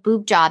should get a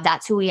boob job.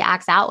 That's who he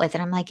acts out with.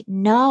 And I'm like,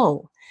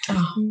 no.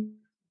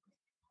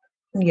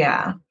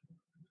 Yeah.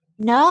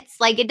 No,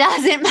 it's it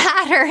doesn't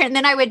matter. And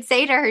then I would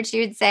say to her,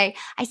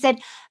 I said,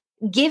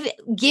 give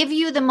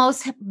you the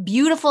most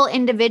beautiful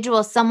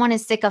individual. Someone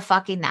is sick of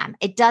fucking them.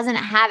 It doesn't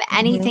have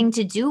anything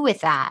to do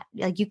with that.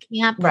 You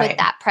can't put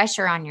that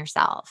pressure on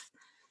yourself.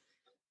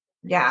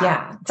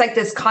 Yeah. It's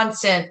this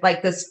constant,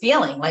 this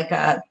feeling,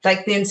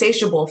 the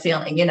insatiable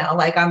feeling,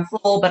 I'm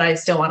full, but I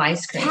still want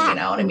ice cream. You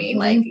know what I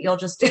mean? You'll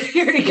just,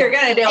 you're going to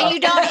do it. And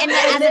you don't, and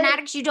as an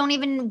addict, you don't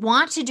even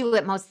want to do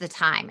it most of the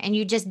time. And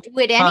you just do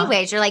it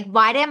anyways. You're like,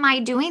 why am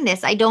I doing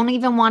this? I don't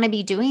even want to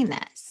be doing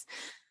this.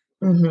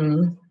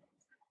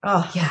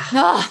 Oh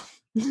yeah.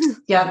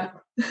 Yep.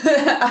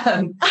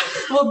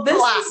 Well,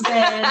 this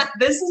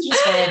has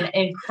just been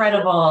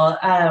incredible.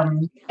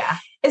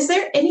 Is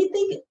there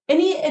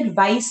any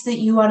advice that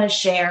you want to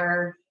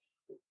share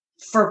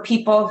for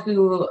people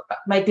who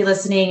might be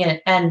listening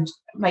and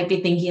might be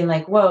thinking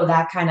whoa,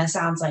 that kind of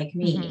sounds like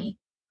me?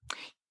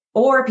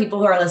 Or people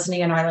who are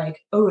listening and are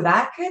like, oh,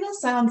 that kind of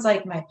sounds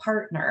like my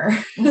partner.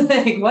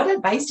 What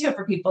advice do you have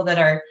for people that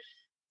are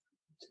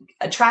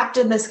trapped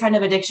in this kind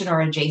of addiction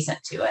or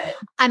adjacent to it?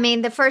 I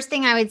mean, the first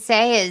thing I would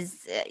say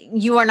is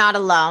you are not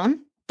alone.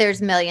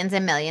 There's millions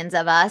and millions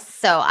of us.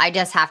 So I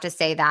just have to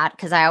say that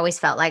because I always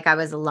felt like I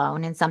was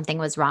alone and something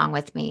was wrong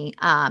with me.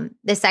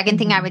 The second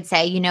thing I would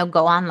say,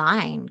 go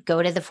online,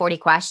 go to the 40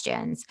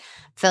 questions,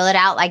 fill it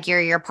out like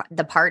you're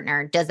the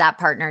partner. Does that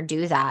partner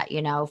do that?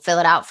 Fill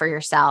it out for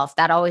yourself.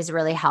 That always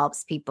really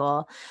helps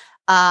people.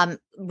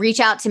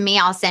 Reach out to me.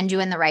 I'll send you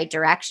in the right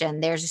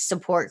direction. There's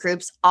support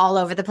groups all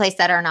over the place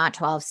that are not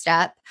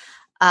 12-step.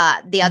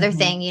 The other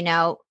thing,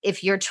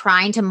 if you're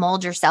trying to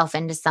mold yourself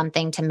into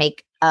something to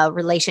make a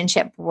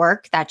relationship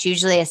work, that's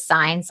usually a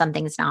sign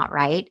something's not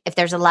right. If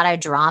there's a lot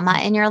of drama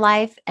in your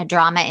life and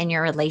drama in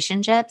your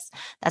relationships,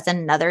 that's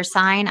another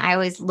sign I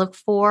always look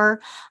for.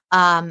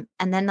 And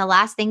then the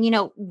last thing,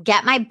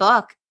 get my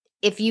book.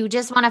 if you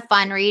just want a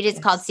fun read, it's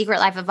called Secret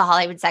Life of a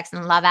Hollywood Sex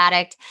and Love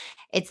Addict.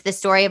 It's the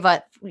story of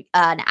an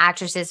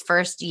actress's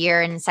first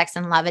year in sex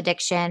and love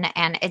addiction.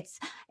 And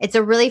it's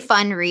a really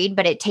fun read,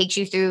 but it takes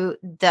you through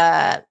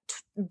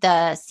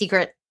the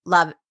secret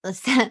love,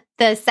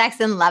 the sex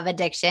and love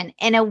addiction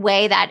in a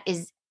way that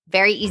is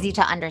very easy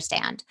to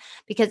understand,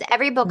 because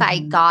every book I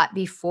got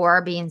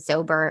before being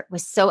sober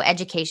was so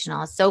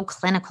educational, so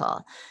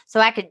clinical,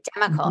 so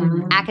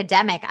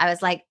academic. I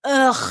was like,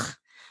 ugh.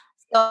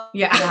 So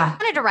I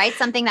wanted to write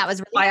something that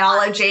was really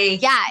biology.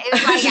 Fun. Yeah. It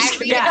was like, I'd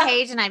read a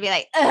page and I'd be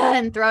like, ugh,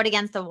 and throw it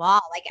against the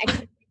wall. Like I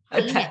couldn't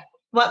read it.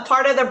 What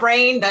part of the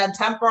brain, the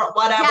temporal,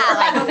 whatever.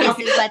 Yeah, like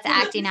this is what's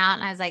acting out.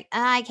 And I was like,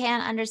 I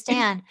can't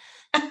understand.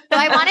 So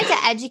I wanted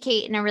to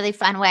educate in a really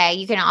fun way.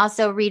 You can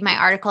also read my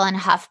article in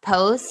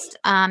HuffPost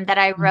that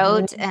I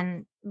wrote,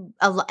 and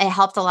it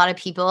helped a lot of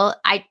people.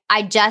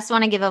 I just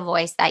want to give a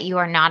voice that you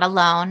are not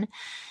alone.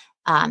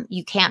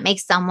 You can't make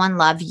someone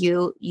love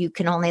you. You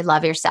can only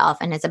love yourself,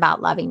 and it's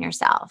about loving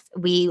yourself.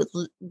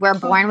 We're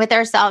born with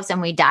ourselves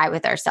and we die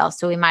with ourselves,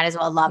 so we might as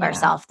well love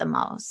ourselves the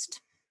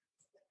most.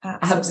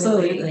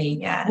 Absolutely.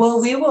 Yes.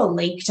 Well, we will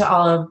link to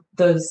all of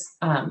those,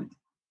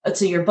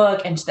 to your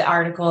book and to the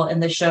article in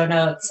the show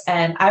notes.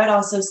 And I would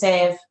also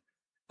say, if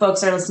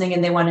folks are listening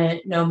and they want to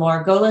know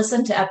more, go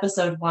listen to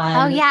episode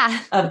 1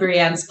 of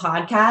Brianne's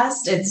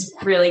podcast. It's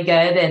really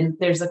good. And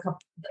there's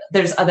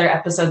other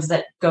episodes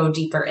that go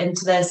deeper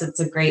into this.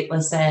 It's a great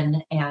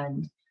listen.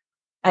 And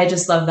I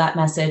just love that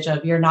message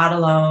of you're not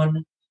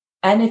alone.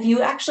 And if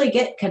you actually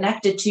get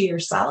connected to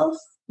yourself,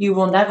 you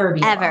will never be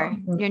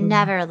alone. You're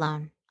never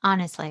alone.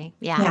 Honestly.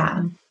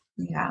 Yeah.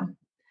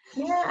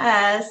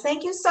 Yes.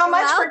 Thank you so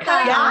much for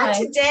coming on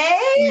today.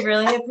 We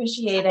really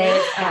appreciate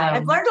it.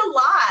 I've learned a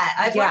lot.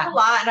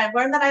 I've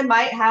learned that I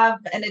might have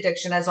an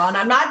addiction as well. And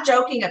I'm not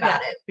joking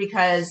about it,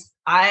 because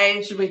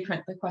should we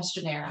print the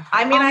questionnaire?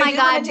 I mean, oh my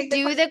God,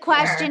 do the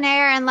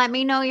questionnaire and let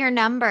me know your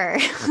number.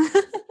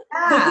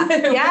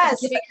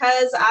 Yes,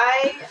 because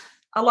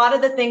a lot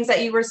of the things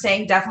that you were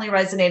saying definitely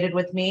resonated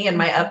with me and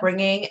my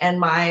upbringing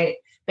and my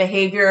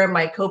behavior and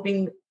my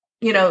coping,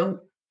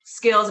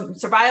 skills and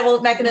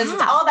survival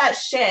mechanisms, all that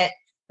shit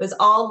was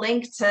all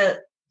linked to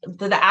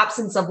the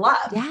absence of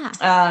love.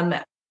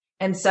 Yeah.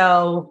 And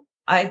so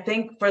I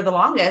think for the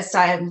longest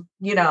time,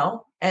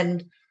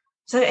 and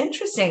so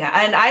interesting.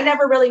 And I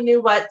never really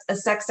knew what a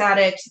sex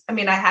addict,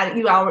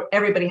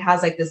 everybody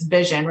has like this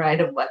vision, right,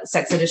 of what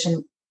sex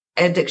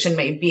addiction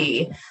may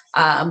be.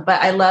 But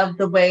I love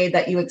the way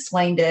that you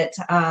explained it.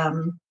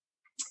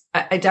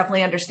 I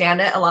definitely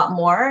understand it a lot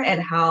more,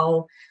 and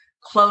how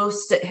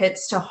close it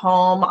hits to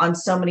home on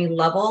so many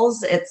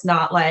levels. It's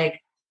not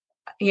like,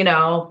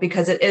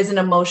 because it is an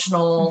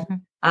emotional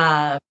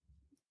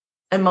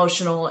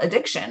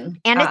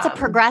addiction. And it's a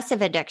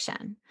progressive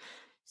addiction.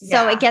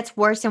 So it gets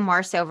worse and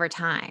worse over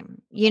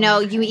time.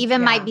 You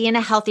even might be in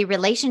a healthy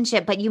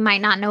relationship, but you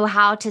might not know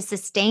how to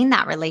sustain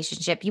that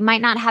relationship. You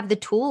might not have the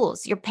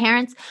tools. Your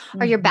parents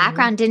or your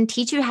background didn't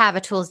teach you to have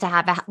the tools to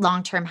have a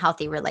long-term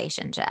healthy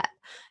relationship.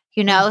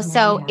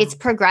 So it's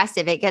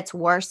progressive. It gets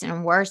worse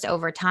and worse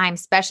over time,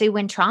 especially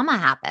when trauma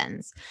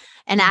happens.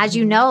 And as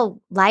you know,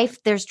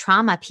 life, there's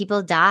trauma.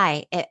 People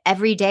die.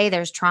 Every day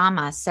there's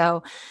trauma.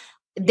 So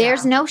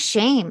there's no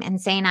shame in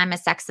saying I'm a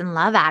sex and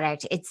love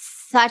addict. It's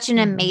such an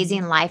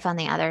amazing life on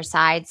the other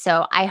side.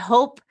 So I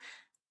hope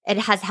it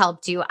has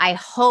helped you. I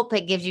hope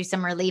it gives you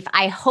some relief.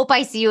 I hope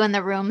I see you in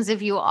the rooms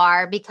if you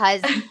are,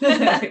 because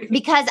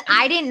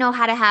I didn't know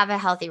how to have a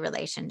healthy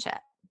relationship.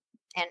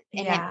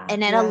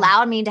 And it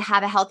allowed me to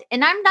have a healthy,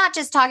 and I'm not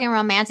just talking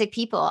romantic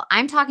people.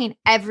 I'm talking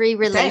every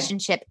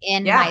relationship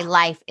in my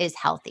life is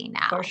healthy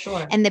now. For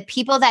sure. And the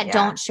people that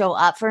don't show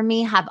up for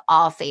me have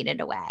all faded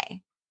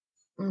away.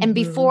 And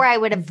before I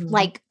would have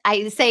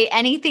I say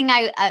anything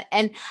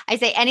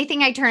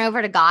I turn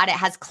over to God, it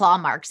has claw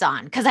marks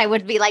on, because I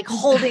would be like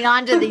holding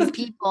on to these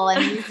people,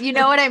 and you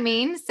know what I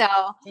mean? So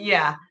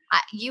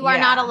you are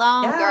not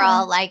alone,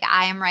 girl. Like,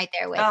 I am right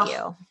there with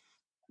you.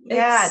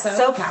 It's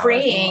so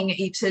freeing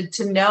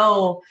to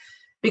know,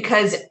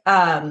 because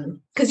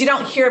you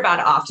don't hear about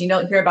it often. You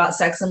don't hear about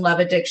sex and love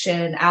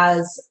addiction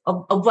as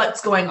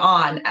what's going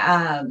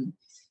on.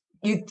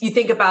 You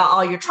think about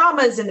all your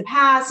traumas in the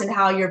past and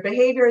how your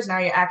behaviors and how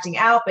you're acting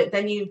out, but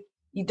then you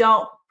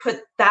don't put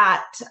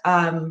that,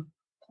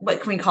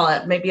 what can we call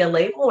it? Maybe a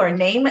label or a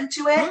name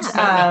to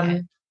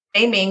it.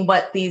 Naming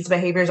what these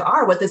behaviors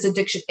are, what this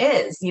addiction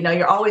is.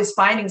 You're always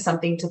finding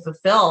something to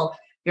fulfill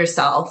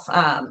yourself.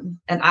 And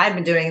I've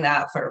been doing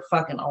that for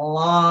fucking a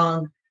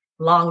long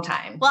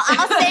time. Well,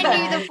 I'll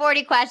send you the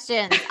 40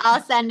 questions.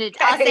 I'll send you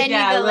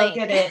the link. Look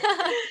at it.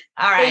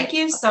 All right. Thank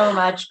you so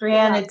much,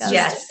 Brianne. It's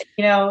just,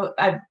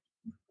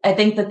 I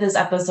think that this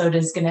episode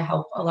is going to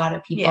help a lot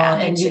of people,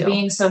 and you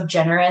being so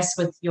generous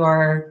with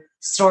your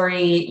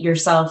story,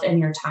 yourself, and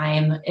your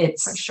time.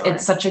 It's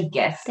such a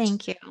gift.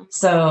 Thank you.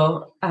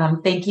 So,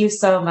 thank you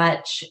so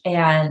much.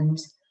 And,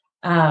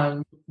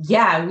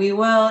 we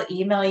will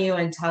email you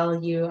and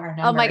tell you our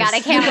numbers. Oh my God, I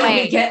can't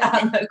wait. We get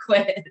on the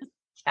quiz.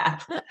 Yeah.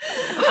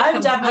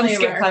 I'm definitely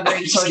I'm a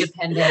recovering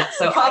codependent,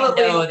 so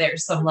Probably. I know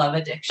there's some love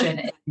addiction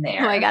in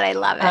there. Oh my God, I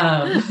love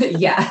it.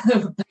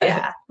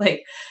 Yeah.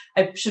 Like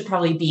I should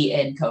probably be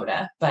in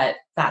CODA, but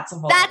that's a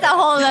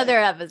whole other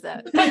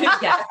episode.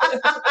 Yeah.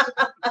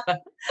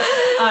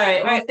 All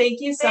right. Well,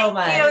 thank you so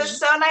much. It was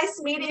so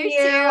nice meeting you.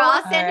 You too.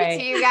 I'll send All it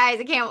to you guys.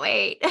 I can't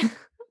wait.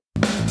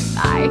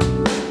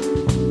 Bye.